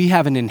that we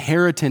have an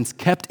inheritance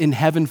kept in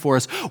heaven for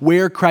us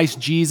where Christ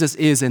Jesus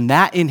is, and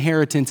that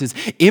inheritance is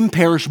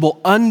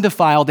imperishable,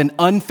 undefiled, and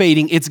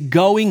unfading. It's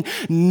going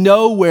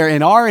nowhere,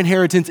 and our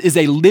inheritance is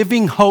a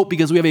living hope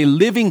because we have a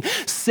living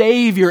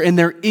Savior, and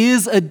there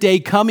is a day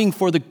coming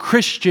for the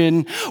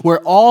Christian where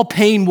all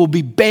pain will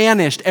be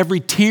banished, every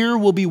tear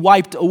will be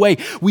wiped away.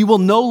 We will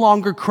no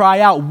longer cry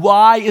out,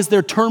 "Why is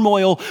there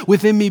turmoil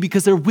within me?"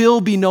 Because there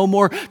will be no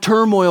more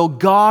turmoil.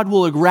 God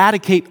will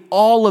eradicate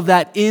all of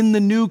that in the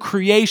new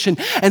creation.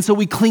 And so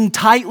we cling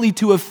tightly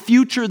to a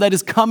future that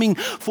is coming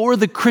for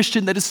the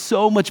Christian that is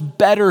so much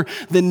better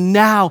than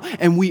now.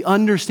 And we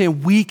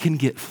understand we can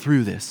get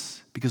through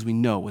this because we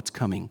know what's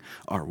coming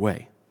our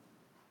way.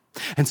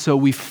 And so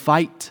we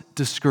fight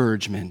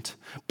discouragement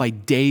by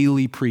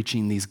daily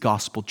preaching these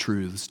gospel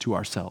truths to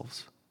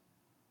ourselves.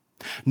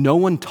 No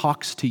one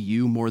talks to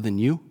you more than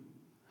you.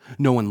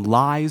 No one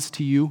lies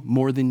to you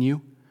more than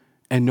you.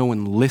 And no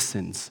one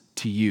listens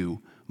to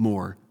you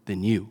more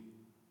than you.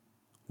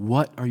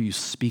 What are you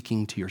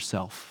speaking to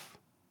yourself?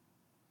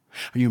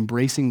 Are you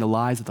embracing the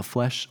lies of the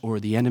flesh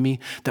or the enemy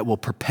that will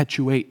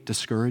perpetuate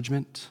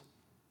discouragement?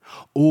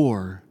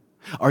 Or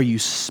are you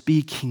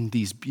speaking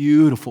these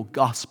beautiful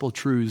gospel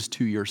truths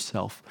to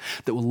yourself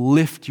that will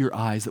lift your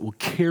eyes, that will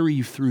carry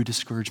you through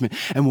discouragement,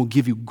 and will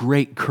give you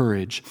great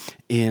courage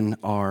in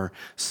our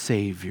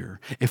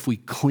Savior? If we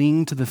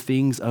cling to the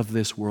things of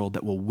this world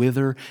that will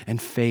wither and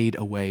fade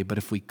away, but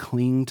if we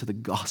cling to the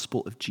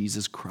gospel of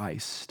Jesus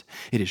Christ,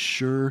 it is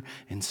sure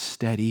and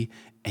steady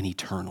and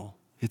eternal.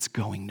 It's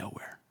going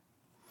nowhere.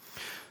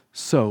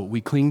 So we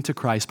cling to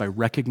Christ by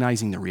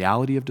recognizing the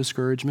reality of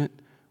discouragement.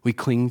 We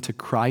cling to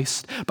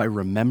Christ by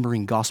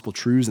remembering gospel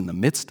truths in the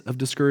midst of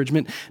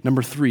discouragement.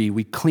 Number 3,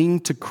 we cling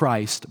to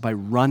Christ by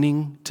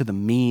running to the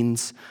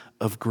means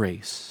of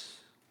grace.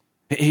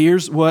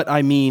 Here's what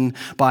I mean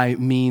by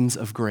means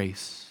of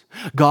grace.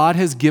 God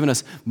has given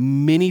us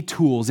many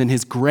tools in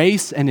His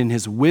grace and in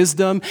His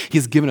wisdom. He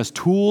has given us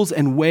tools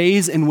and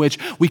ways in which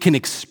we can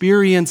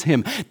experience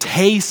Him,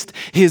 taste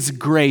His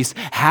grace,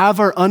 have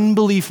our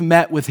unbelief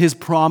met with His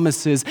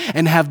promises,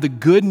 and have the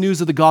good news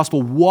of the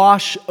gospel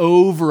wash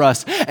over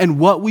us. And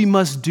what we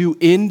must do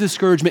in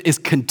discouragement is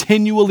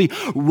continually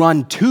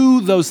run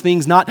to those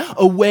things, not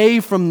away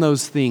from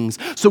those things.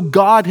 So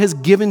God has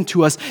given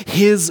to us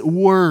His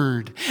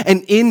word.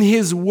 And in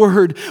His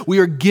word, we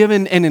are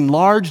given an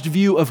enlarged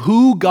view of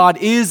who God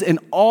is and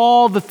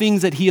all the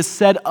things that He has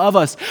said of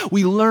us.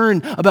 We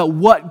learn about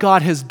what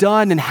God has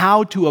done and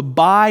how to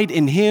abide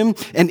in Him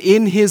and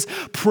in His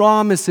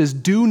promises.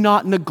 Do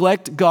not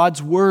neglect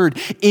God's word.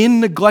 In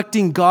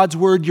neglecting God's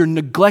word, you're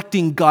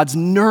neglecting God's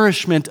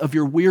nourishment of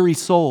your weary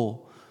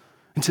soul.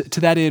 And to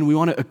that end, we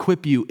want to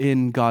equip you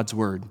in God's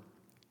word.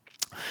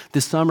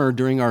 This summer,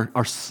 during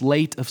our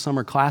slate of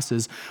summer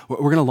classes, we're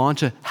going to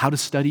launch a How to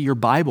Study Your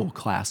Bible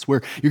class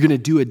where you're going to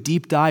do a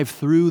deep dive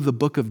through the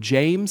book of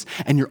James,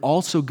 and you're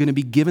also going to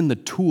be given the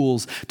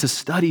tools to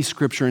study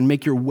Scripture and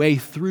make your way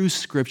through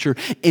Scripture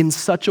in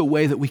such a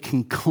way that we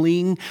can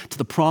cling to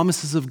the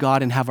promises of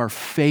God and have our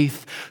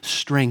faith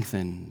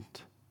strengthened.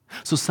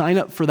 So sign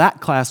up for that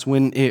class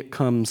when it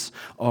comes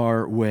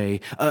our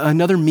way.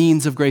 Another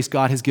means of grace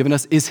God has given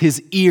us is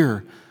His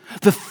ear.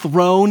 The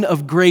throne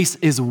of grace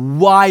is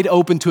wide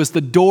open to us.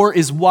 The door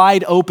is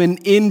wide open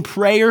in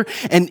prayer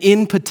and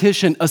in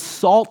petition.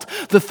 Assault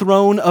the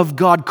throne of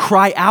God.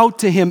 Cry out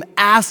to Him.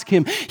 Ask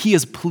Him. He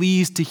is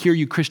pleased to hear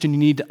you. Christian, you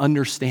need to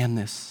understand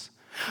this.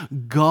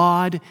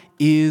 God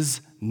is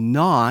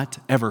not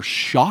ever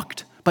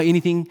shocked by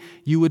anything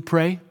you would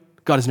pray.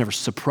 God is never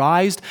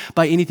surprised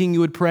by anything you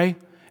would pray.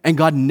 And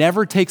God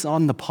never takes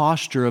on the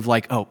posture of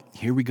like, oh,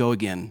 here we go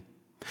again.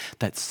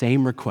 That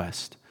same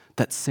request.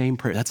 That same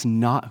prayer, that's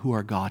not who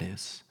our God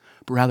is.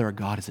 But rather our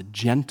God is a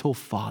gentle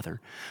Father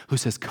who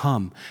says,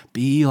 come,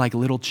 be like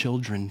little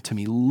children to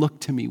me. Look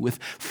to me with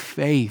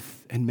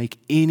faith and make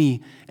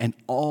any and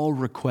all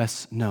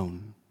requests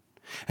known.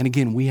 And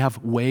again, we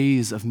have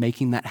ways of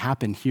making that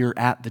happen here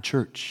at the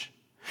church.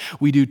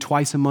 We do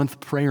twice a month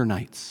prayer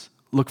nights.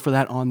 Look for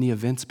that on the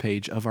events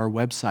page of our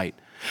website,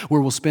 where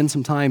we'll spend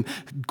some time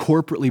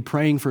corporately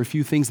praying for a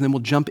few things, and then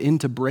we'll jump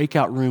into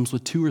breakout rooms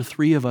with 2 or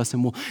 3 of us,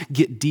 and we'll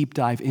get deep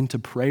dive into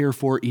prayer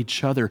for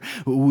each other.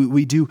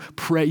 We do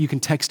pray. You can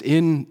text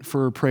in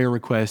for a prayer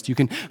request. You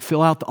can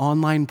fill out the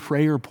online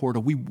prayer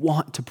portal. We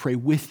want to pray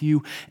with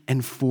you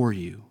and for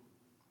you.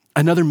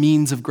 Another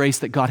means of grace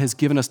that God has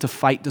given us to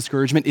fight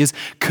discouragement is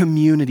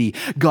community.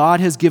 God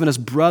has given us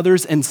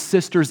brothers and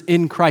sisters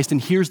in Christ.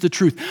 And here's the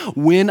truth.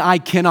 When I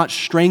cannot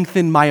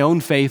strengthen my own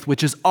faith,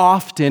 which is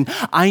often,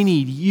 I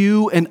need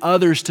you and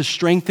others to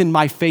strengthen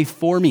my faith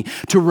for me,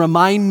 to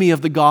remind me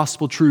of the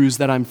gospel truths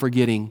that I'm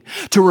forgetting,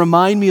 to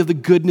remind me of the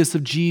goodness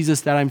of Jesus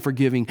that I'm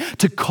forgiving,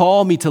 to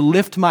call me, to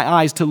lift my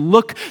eyes, to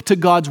look to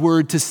God's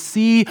word, to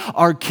see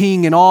our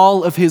King in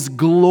all of His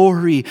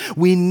glory.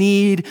 We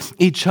need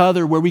each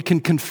other where we can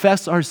confess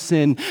confess our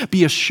sin,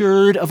 be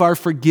assured of our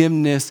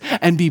forgiveness,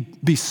 and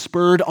be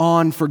spurred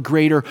on for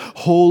greater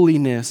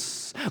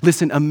holiness.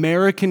 Listen,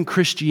 American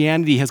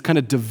Christianity has kind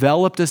of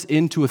developed us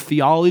into a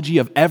theology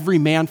of every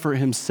man for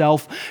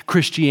himself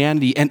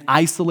Christianity and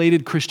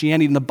isolated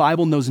Christianity, and the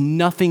Bible knows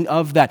nothing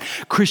of that.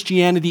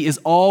 Christianity is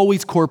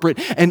always corporate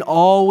and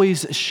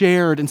always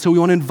shared, and so we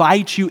want to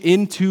invite you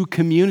into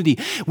community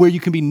where you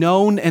can be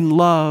known and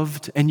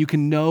loved, and you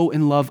can know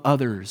and love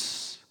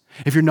others.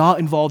 If you're not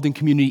involved in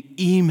community,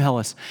 email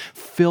us.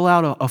 Fill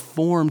out a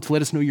form to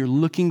let us know you're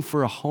looking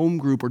for a home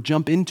group or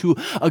jump into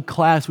a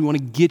class. We want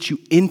to get you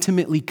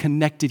intimately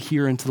connected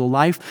here into the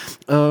life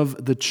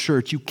of the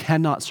church. You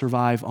cannot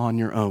survive on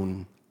your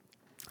own.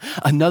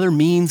 Another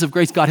means of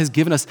grace God has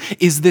given us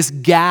is this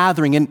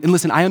gathering. And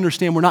listen, I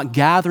understand we're not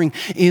gathering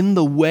in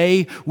the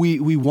way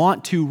we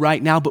want to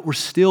right now, but we're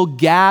still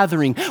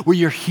gathering where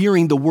you're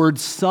hearing the word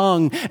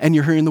sung and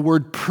you're hearing the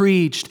word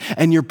preached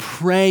and you're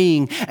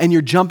praying and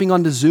you're jumping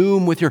onto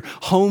Zoom with your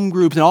home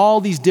groups and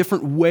all these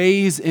different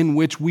ways in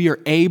which we are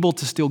able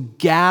to still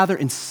gather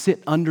and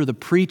sit under the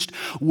preached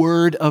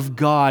word of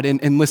God.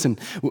 And listen,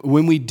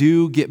 when we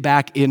do get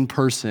back in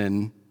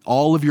person,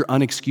 all of your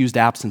unexcused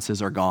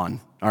absences are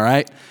gone. All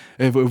right?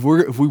 If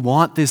we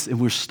want this, if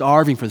we're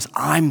starving for this,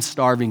 I'm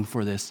starving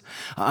for this.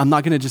 I'm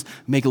not going to just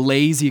make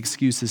lazy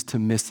excuses to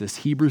miss this.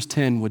 Hebrews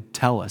 10 would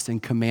tell us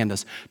and command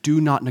us,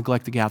 do not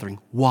neglect the gathering.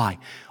 Why?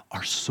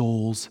 Our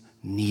souls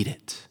need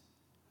it.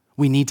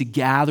 We need to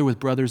gather with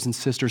brothers and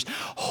sisters,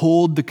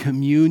 hold the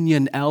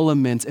communion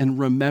elements, and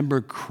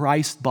remember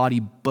Christ's body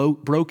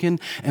broken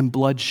and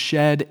blood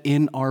shed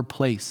in our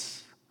place.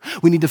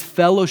 We need to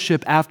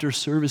fellowship after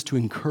service to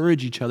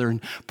encourage each other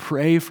and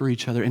pray for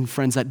each other. And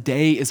friends, that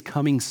day is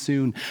coming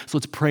soon. So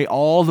let's pray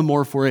all the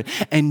more for it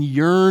and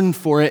yearn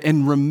for it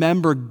and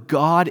remember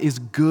God is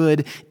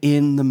good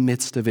in the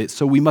midst of it.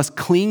 So we must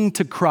cling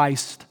to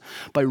Christ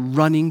by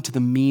running to the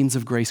means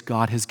of grace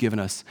God has given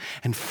us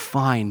and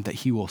find that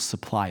He will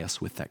supply us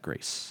with that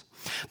grace.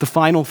 The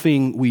final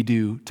thing we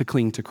do to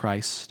cling to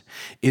Christ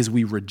is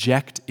we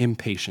reject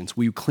impatience.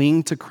 We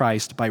cling to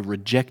Christ by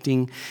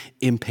rejecting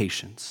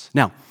impatience.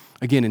 Now,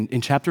 again,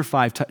 in chapter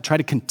 5, try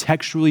to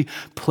contextually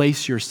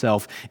place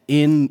yourself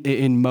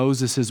in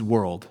Moses'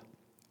 world.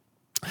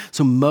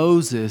 So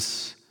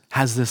Moses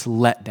has this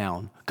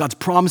letdown. God's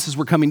promises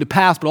were coming to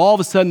pass, but all of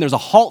a sudden there's a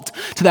halt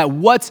to that.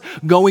 What's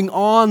going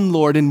on,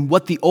 Lord? And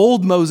what the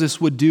old Moses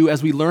would do,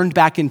 as we learned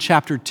back in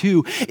chapter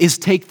 2, is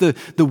take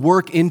the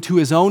work into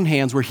his own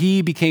hands, where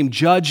he became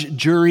judge,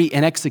 jury,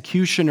 and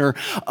executioner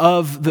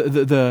of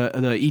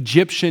the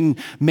Egyptian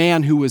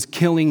man who was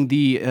killing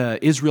the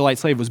Israelite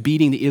slave, was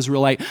beating the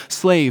Israelite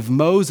slave.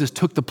 Moses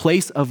took the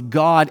place of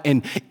God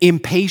and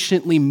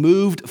impatiently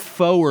moved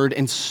forward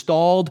and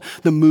stalled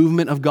the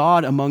movement of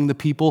God among the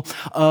people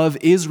of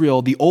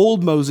Israel. The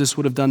old Moses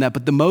would have done that,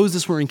 but the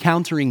Moses we're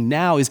encountering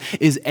now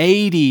is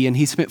 80, and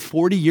he spent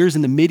 40 years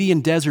in the Midian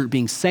desert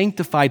being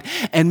sanctified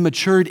and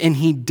matured, and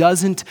he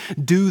doesn't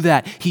do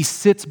that. He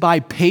sits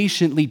by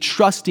patiently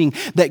trusting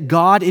that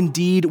God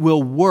indeed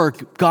will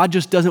work. God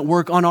just doesn't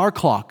work on our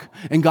clock,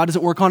 and God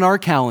doesn't work on our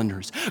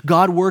calendars.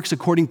 God works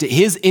according to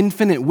His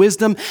infinite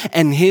wisdom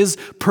and His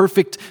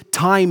perfect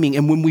timing.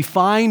 And when we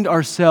find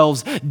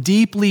ourselves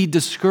deeply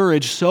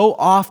discouraged, so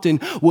often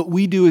what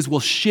we do is we'll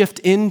shift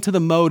into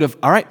the mode of,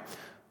 all right,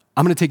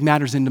 I'm going to take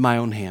matters into my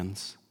own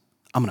hands.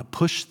 I'm going to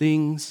push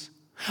things.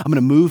 I'm going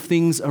to move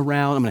things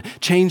around. I'm going to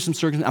change some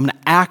circumstances. I'm going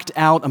to act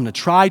out. I'm going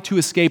to try to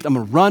escape. I'm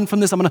going to run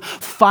from this. I'm going to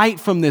fight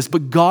from this.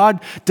 But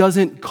God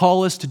doesn't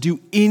call us to do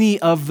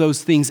any of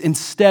those things.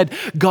 Instead,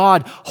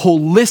 God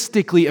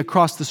holistically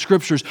across the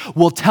scriptures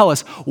will tell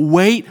us,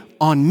 wait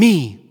on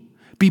me.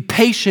 Be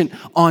patient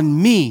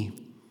on me,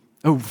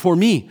 for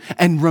me.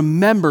 And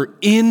remember,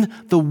 in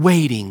the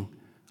waiting,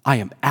 I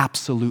am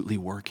absolutely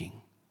working.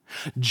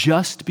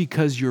 Just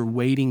because you're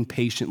waiting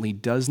patiently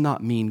does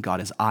not mean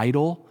God is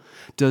idle,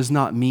 does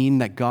not mean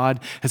that God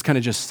has kind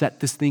of just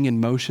set this thing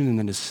in motion and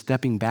then is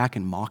stepping back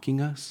and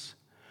mocking us,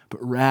 but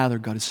rather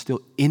God is still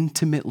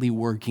intimately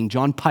working.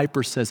 John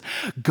Piper says,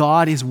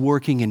 God is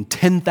working in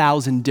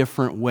 10,000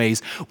 different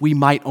ways. We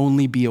might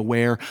only be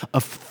aware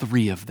of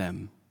 3 of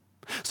them.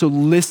 So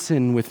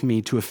listen with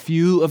me to a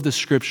few of the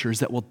scriptures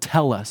that will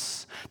tell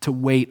us to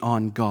wait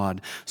on God.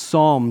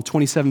 Psalm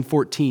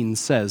 27:14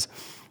 says,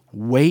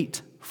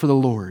 wait for the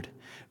Lord.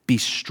 Be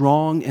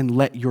strong and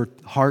let your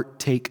heart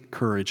take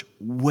courage.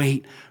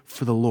 Wait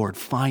for the Lord.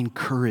 Find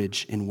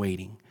courage in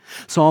waiting.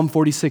 Psalm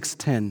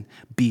 46:10,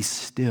 be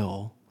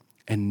still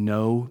and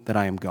know that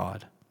I am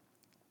God.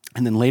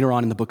 And then later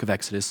on in the book of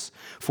Exodus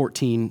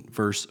 14,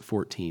 verse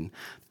 14,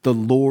 the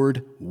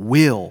Lord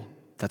will,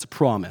 that's a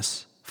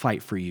promise,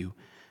 fight for you.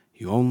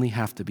 You only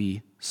have to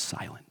be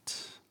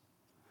silent.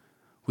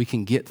 We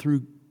can get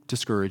through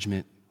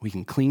discouragement. We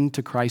can cling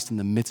to Christ in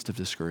the midst of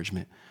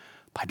discouragement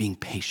by being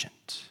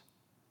patient,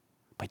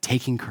 by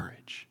taking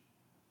courage,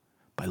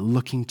 by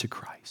looking to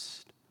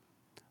Christ,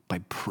 by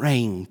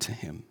praying to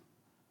Him,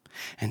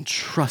 and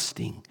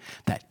trusting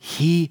that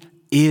He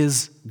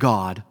is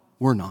God,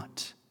 we're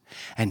not,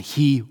 and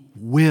He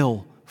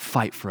will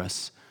fight for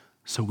us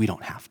so we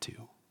don't have to.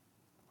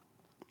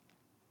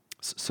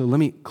 So let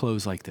me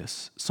close like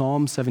this.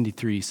 Psalm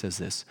 73 says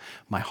this,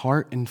 "My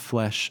heart and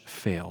flesh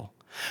fail,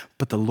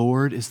 but the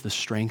Lord is the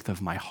strength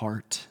of my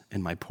heart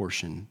and my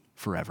portion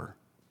forever."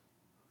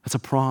 That's a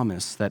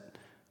promise that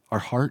our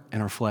heart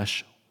and our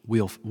flesh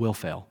will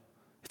fail.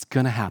 It's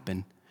going to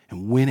happen,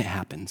 and when it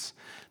happens,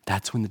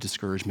 that's when the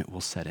discouragement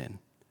will set in.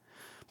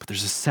 But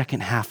there's a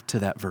second half to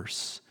that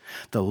verse.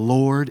 "The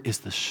Lord is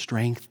the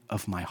strength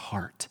of my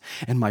heart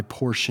and my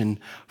portion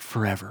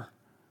forever."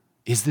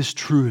 Is this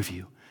true of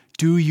you?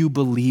 Do you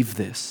believe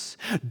this?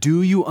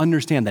 Do you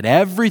understand that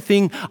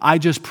everything I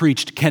just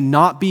preached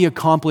cannot be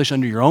accomplished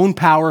under your own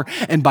power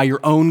and by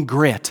your own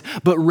grit,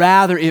 but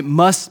rather it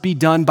must be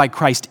done by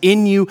Christ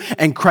in you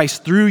and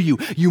Christ through you?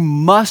 You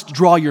must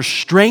draw your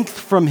strength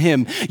from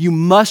Him. You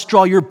must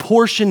draw your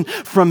portion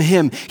from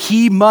Him.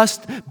 He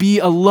must be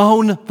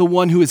alone the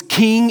one who is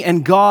King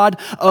and God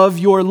of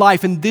your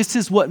life. And this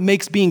is what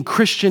makes being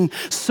Christian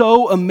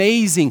so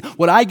amazing.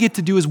 What I get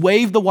to do is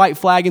wave the white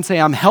flag and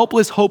say, I'm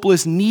helpless,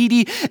 hopeless,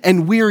 needy,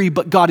 and weary,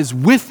 but God is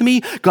with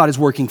me. God is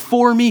working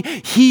for me.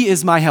 He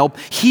is my help.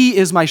 He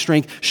is my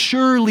strength.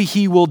 Surely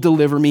He will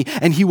deliver me,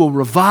 and He will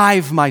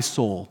revive my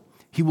soul.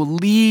 He will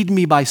lead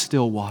me by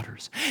still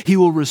waters. He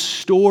will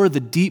restore the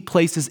deep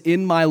places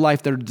in my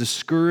life that are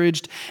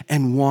discouraged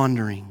and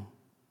wandering.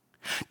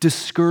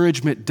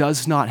 Discouragement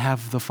does not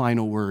have the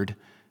final word.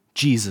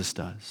 Jesus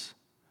does.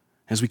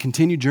 As we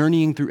continue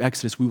journeying through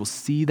Exodus, we will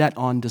see that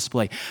on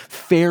display.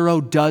 Pharaoh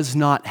does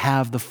not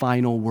have the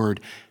final word.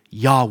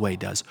 Yahweh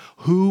does.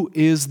 Who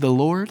is the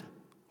Lord?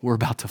 We're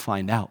about to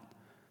find out.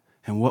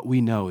 And what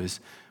we know is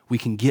we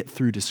can get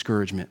through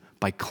discouragement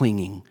by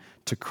clinging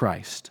to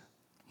Christ.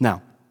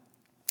 Now,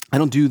 I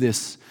don't do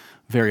this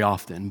very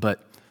often,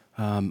 but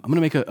I'm going to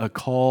make a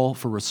call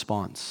for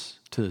response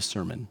to this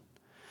sermon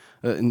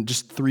in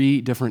just 3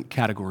 different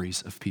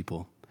categories of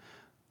people.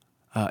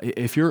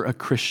 If you're a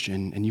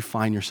Christian and you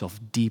find yourself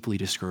deeply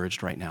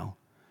discouraged right now,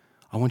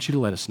 I want you to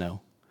let us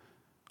know.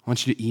 I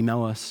want you to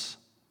email us.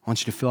 I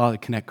want you to fill out a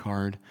Connect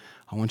card.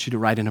 I want you to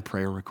write in a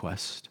prayer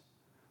request.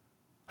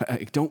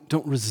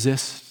 Don't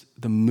resist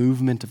the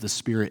movement of the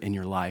Spirit in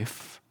your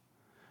life.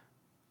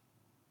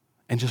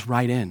 And just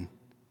write in.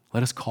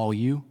 Let us call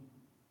you.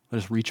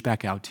 Let us reach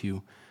back out to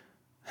you.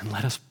 And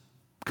let us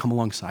come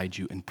alongside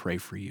you and pray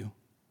for you.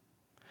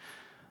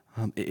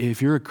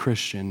 If you're a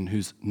Christian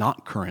who's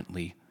not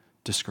currently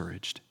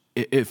discouraged,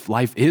 if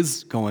life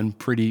is going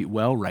pretty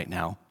well right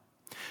now,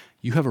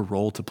 you have a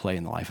role to play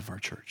in the life of our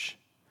church.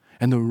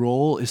 And the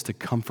role is to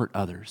comfort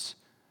others,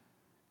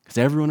 because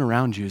everyone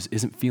around you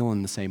isn't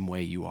feeling the same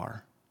way you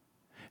are.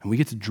 And we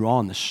get to draw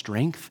on the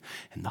strength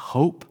and the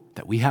hope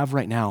that we have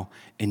right now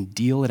and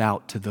deal it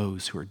out to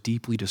those who are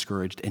deeply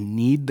discouraged and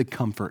need the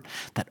comfort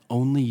that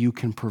only you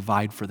can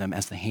provide for them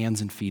as the hands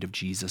and feet of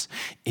Jesus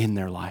in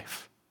their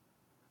life.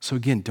 So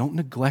again, don't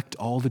neglect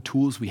all the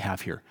tools we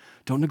have here.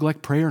 Don't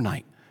neglect prayer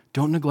night.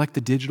 Don't neglect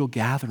the digital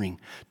gathering.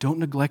 Don't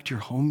neglect your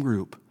home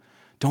group.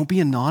 Don't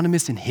be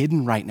anonymous and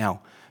hidden right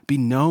now. Be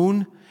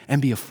known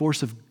and be a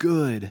force of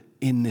good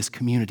in this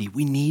community.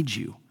 We need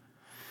you.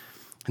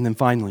 And then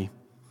finally,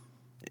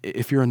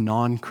 if you're a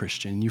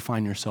non-Christian and you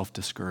find yourself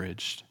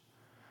discouraged,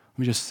 let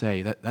me just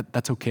say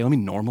that's okay. Let me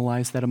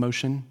normalize that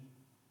emotion.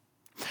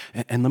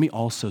 And let me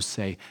also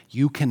say,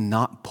 you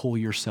cannot pull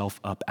yourself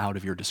up out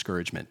of your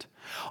discouragement.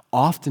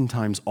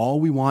 Oftentimes, all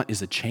we want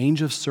is a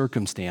change of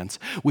circumstance,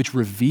 which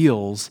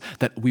reveals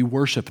that we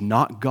worship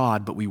not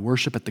God, but we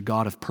worship at the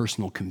God of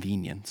personal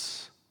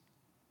convenience.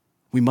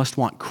 We must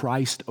want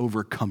Christ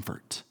over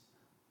comfort.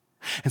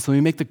 And so let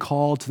me make the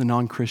call to the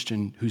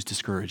non-Christian who's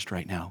discouraged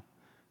right now.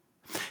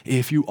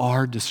 If you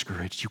are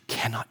discouraged, you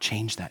cannot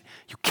change that.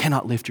 You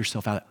cannot lift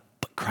yourself out,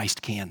 but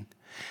Christ can.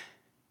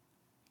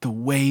 The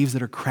waves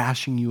that are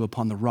crashing you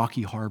upon the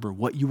rocky harbor,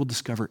 what you will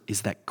discover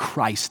is that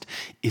Christ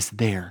is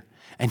there,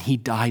 and He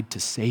died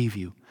to save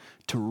you,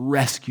 to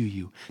rescue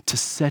you, to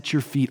set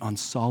your feet on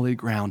solid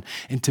ground,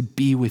 and to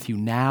be with you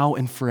now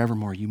and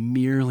forevermore. You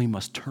merely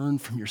must turn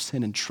from your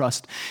sin and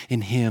trust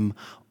in Him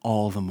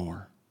all the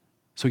more.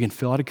 So again,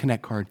 fill out a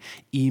Connect card,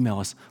 email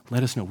us,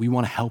 let us know. We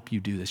want to help you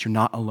do this. You're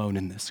not alone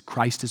in this.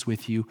 Christ is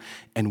with you,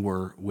 and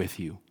we're with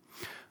you.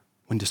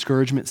 When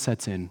discouragement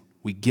sets in,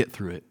 we get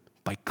through it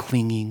by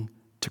clinging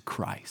to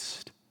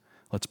Christ.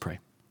 Let's pray.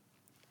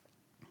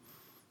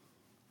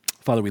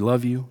 Father, we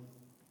love you.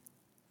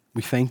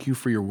 We thank you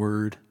for your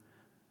word,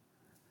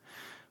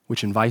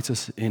 which invites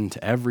us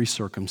into every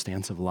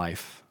circumstance of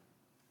life,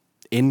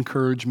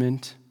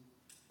 encouragement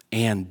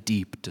and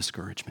deep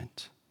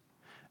discouragement.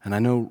 And I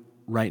know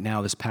right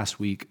now, this past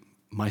week,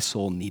 my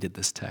soul needed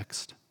this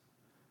text.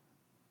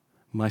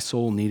 My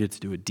soul needed to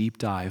do a deep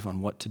dive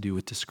on what to do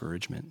with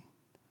discouragement.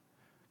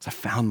 Because I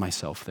found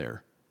myself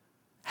there,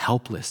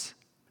 helpless,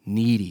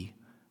 needy,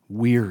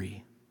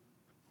 weary.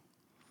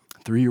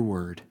 Through your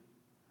word,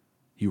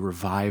 you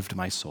revived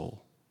my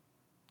soul.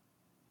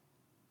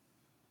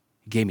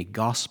 You gave me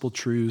gospel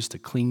truths to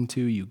cling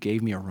to. You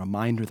gave me a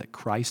reminder that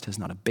Christ has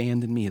not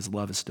abandoned me. His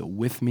love is still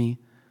with me.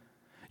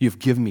 You've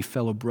given me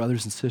fellow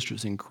brothers and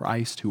sisters in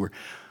Christ who are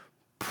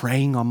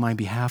praying on my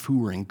behalf,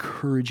 who are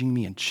encouraging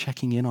me and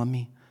checking in on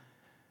me.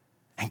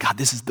 And God,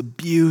 this is the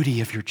beauty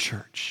of your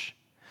church.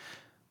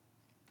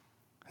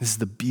 This is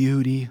the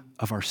beauty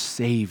of our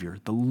Savior,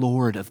 the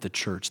Lord of the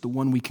church, the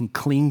one we can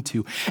cling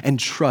to and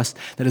trust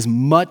that as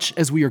much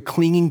as we are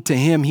clinging to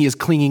him, he is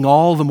clinging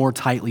all the more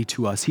tightly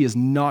to us. He is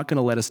not going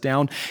to let us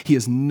down. He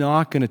is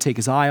not going to take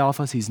his eye off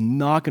us. He's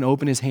not going to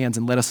open his hands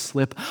and let us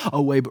slip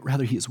away, but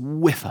rather he is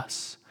with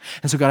us.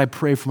 And so God, I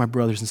pray for my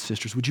brothers and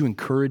sisters. Would you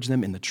encourage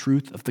them in the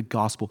truth of the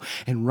gospel?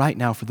 And right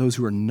now, for those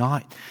who are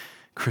not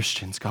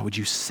Christians, God, would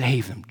you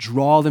save them,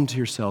 draw them to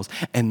yourselves,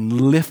 and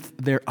lift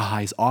their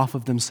eyes off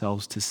of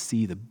themselves to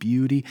see the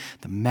beauty,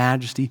 the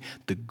majesty,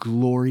 the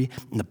glory,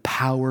 and the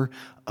power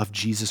of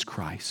Jesus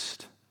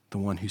Christ, the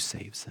one who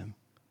saves them.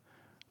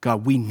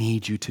 God, we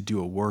need you to do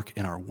a work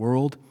in our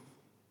world,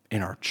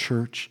 in our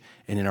church,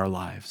 and in our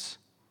lives.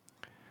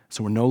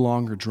 So we're no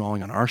longer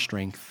drawing on our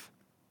strength,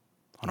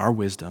 on our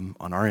wisdom,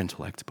 on our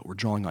intellect, but we're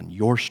drawing on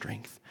your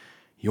strength,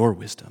 your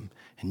wisdom,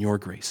 and your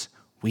grace.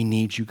 We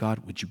need you, God.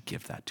 Would you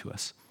give that to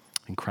us?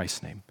 In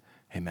Christ's name,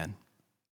 amen.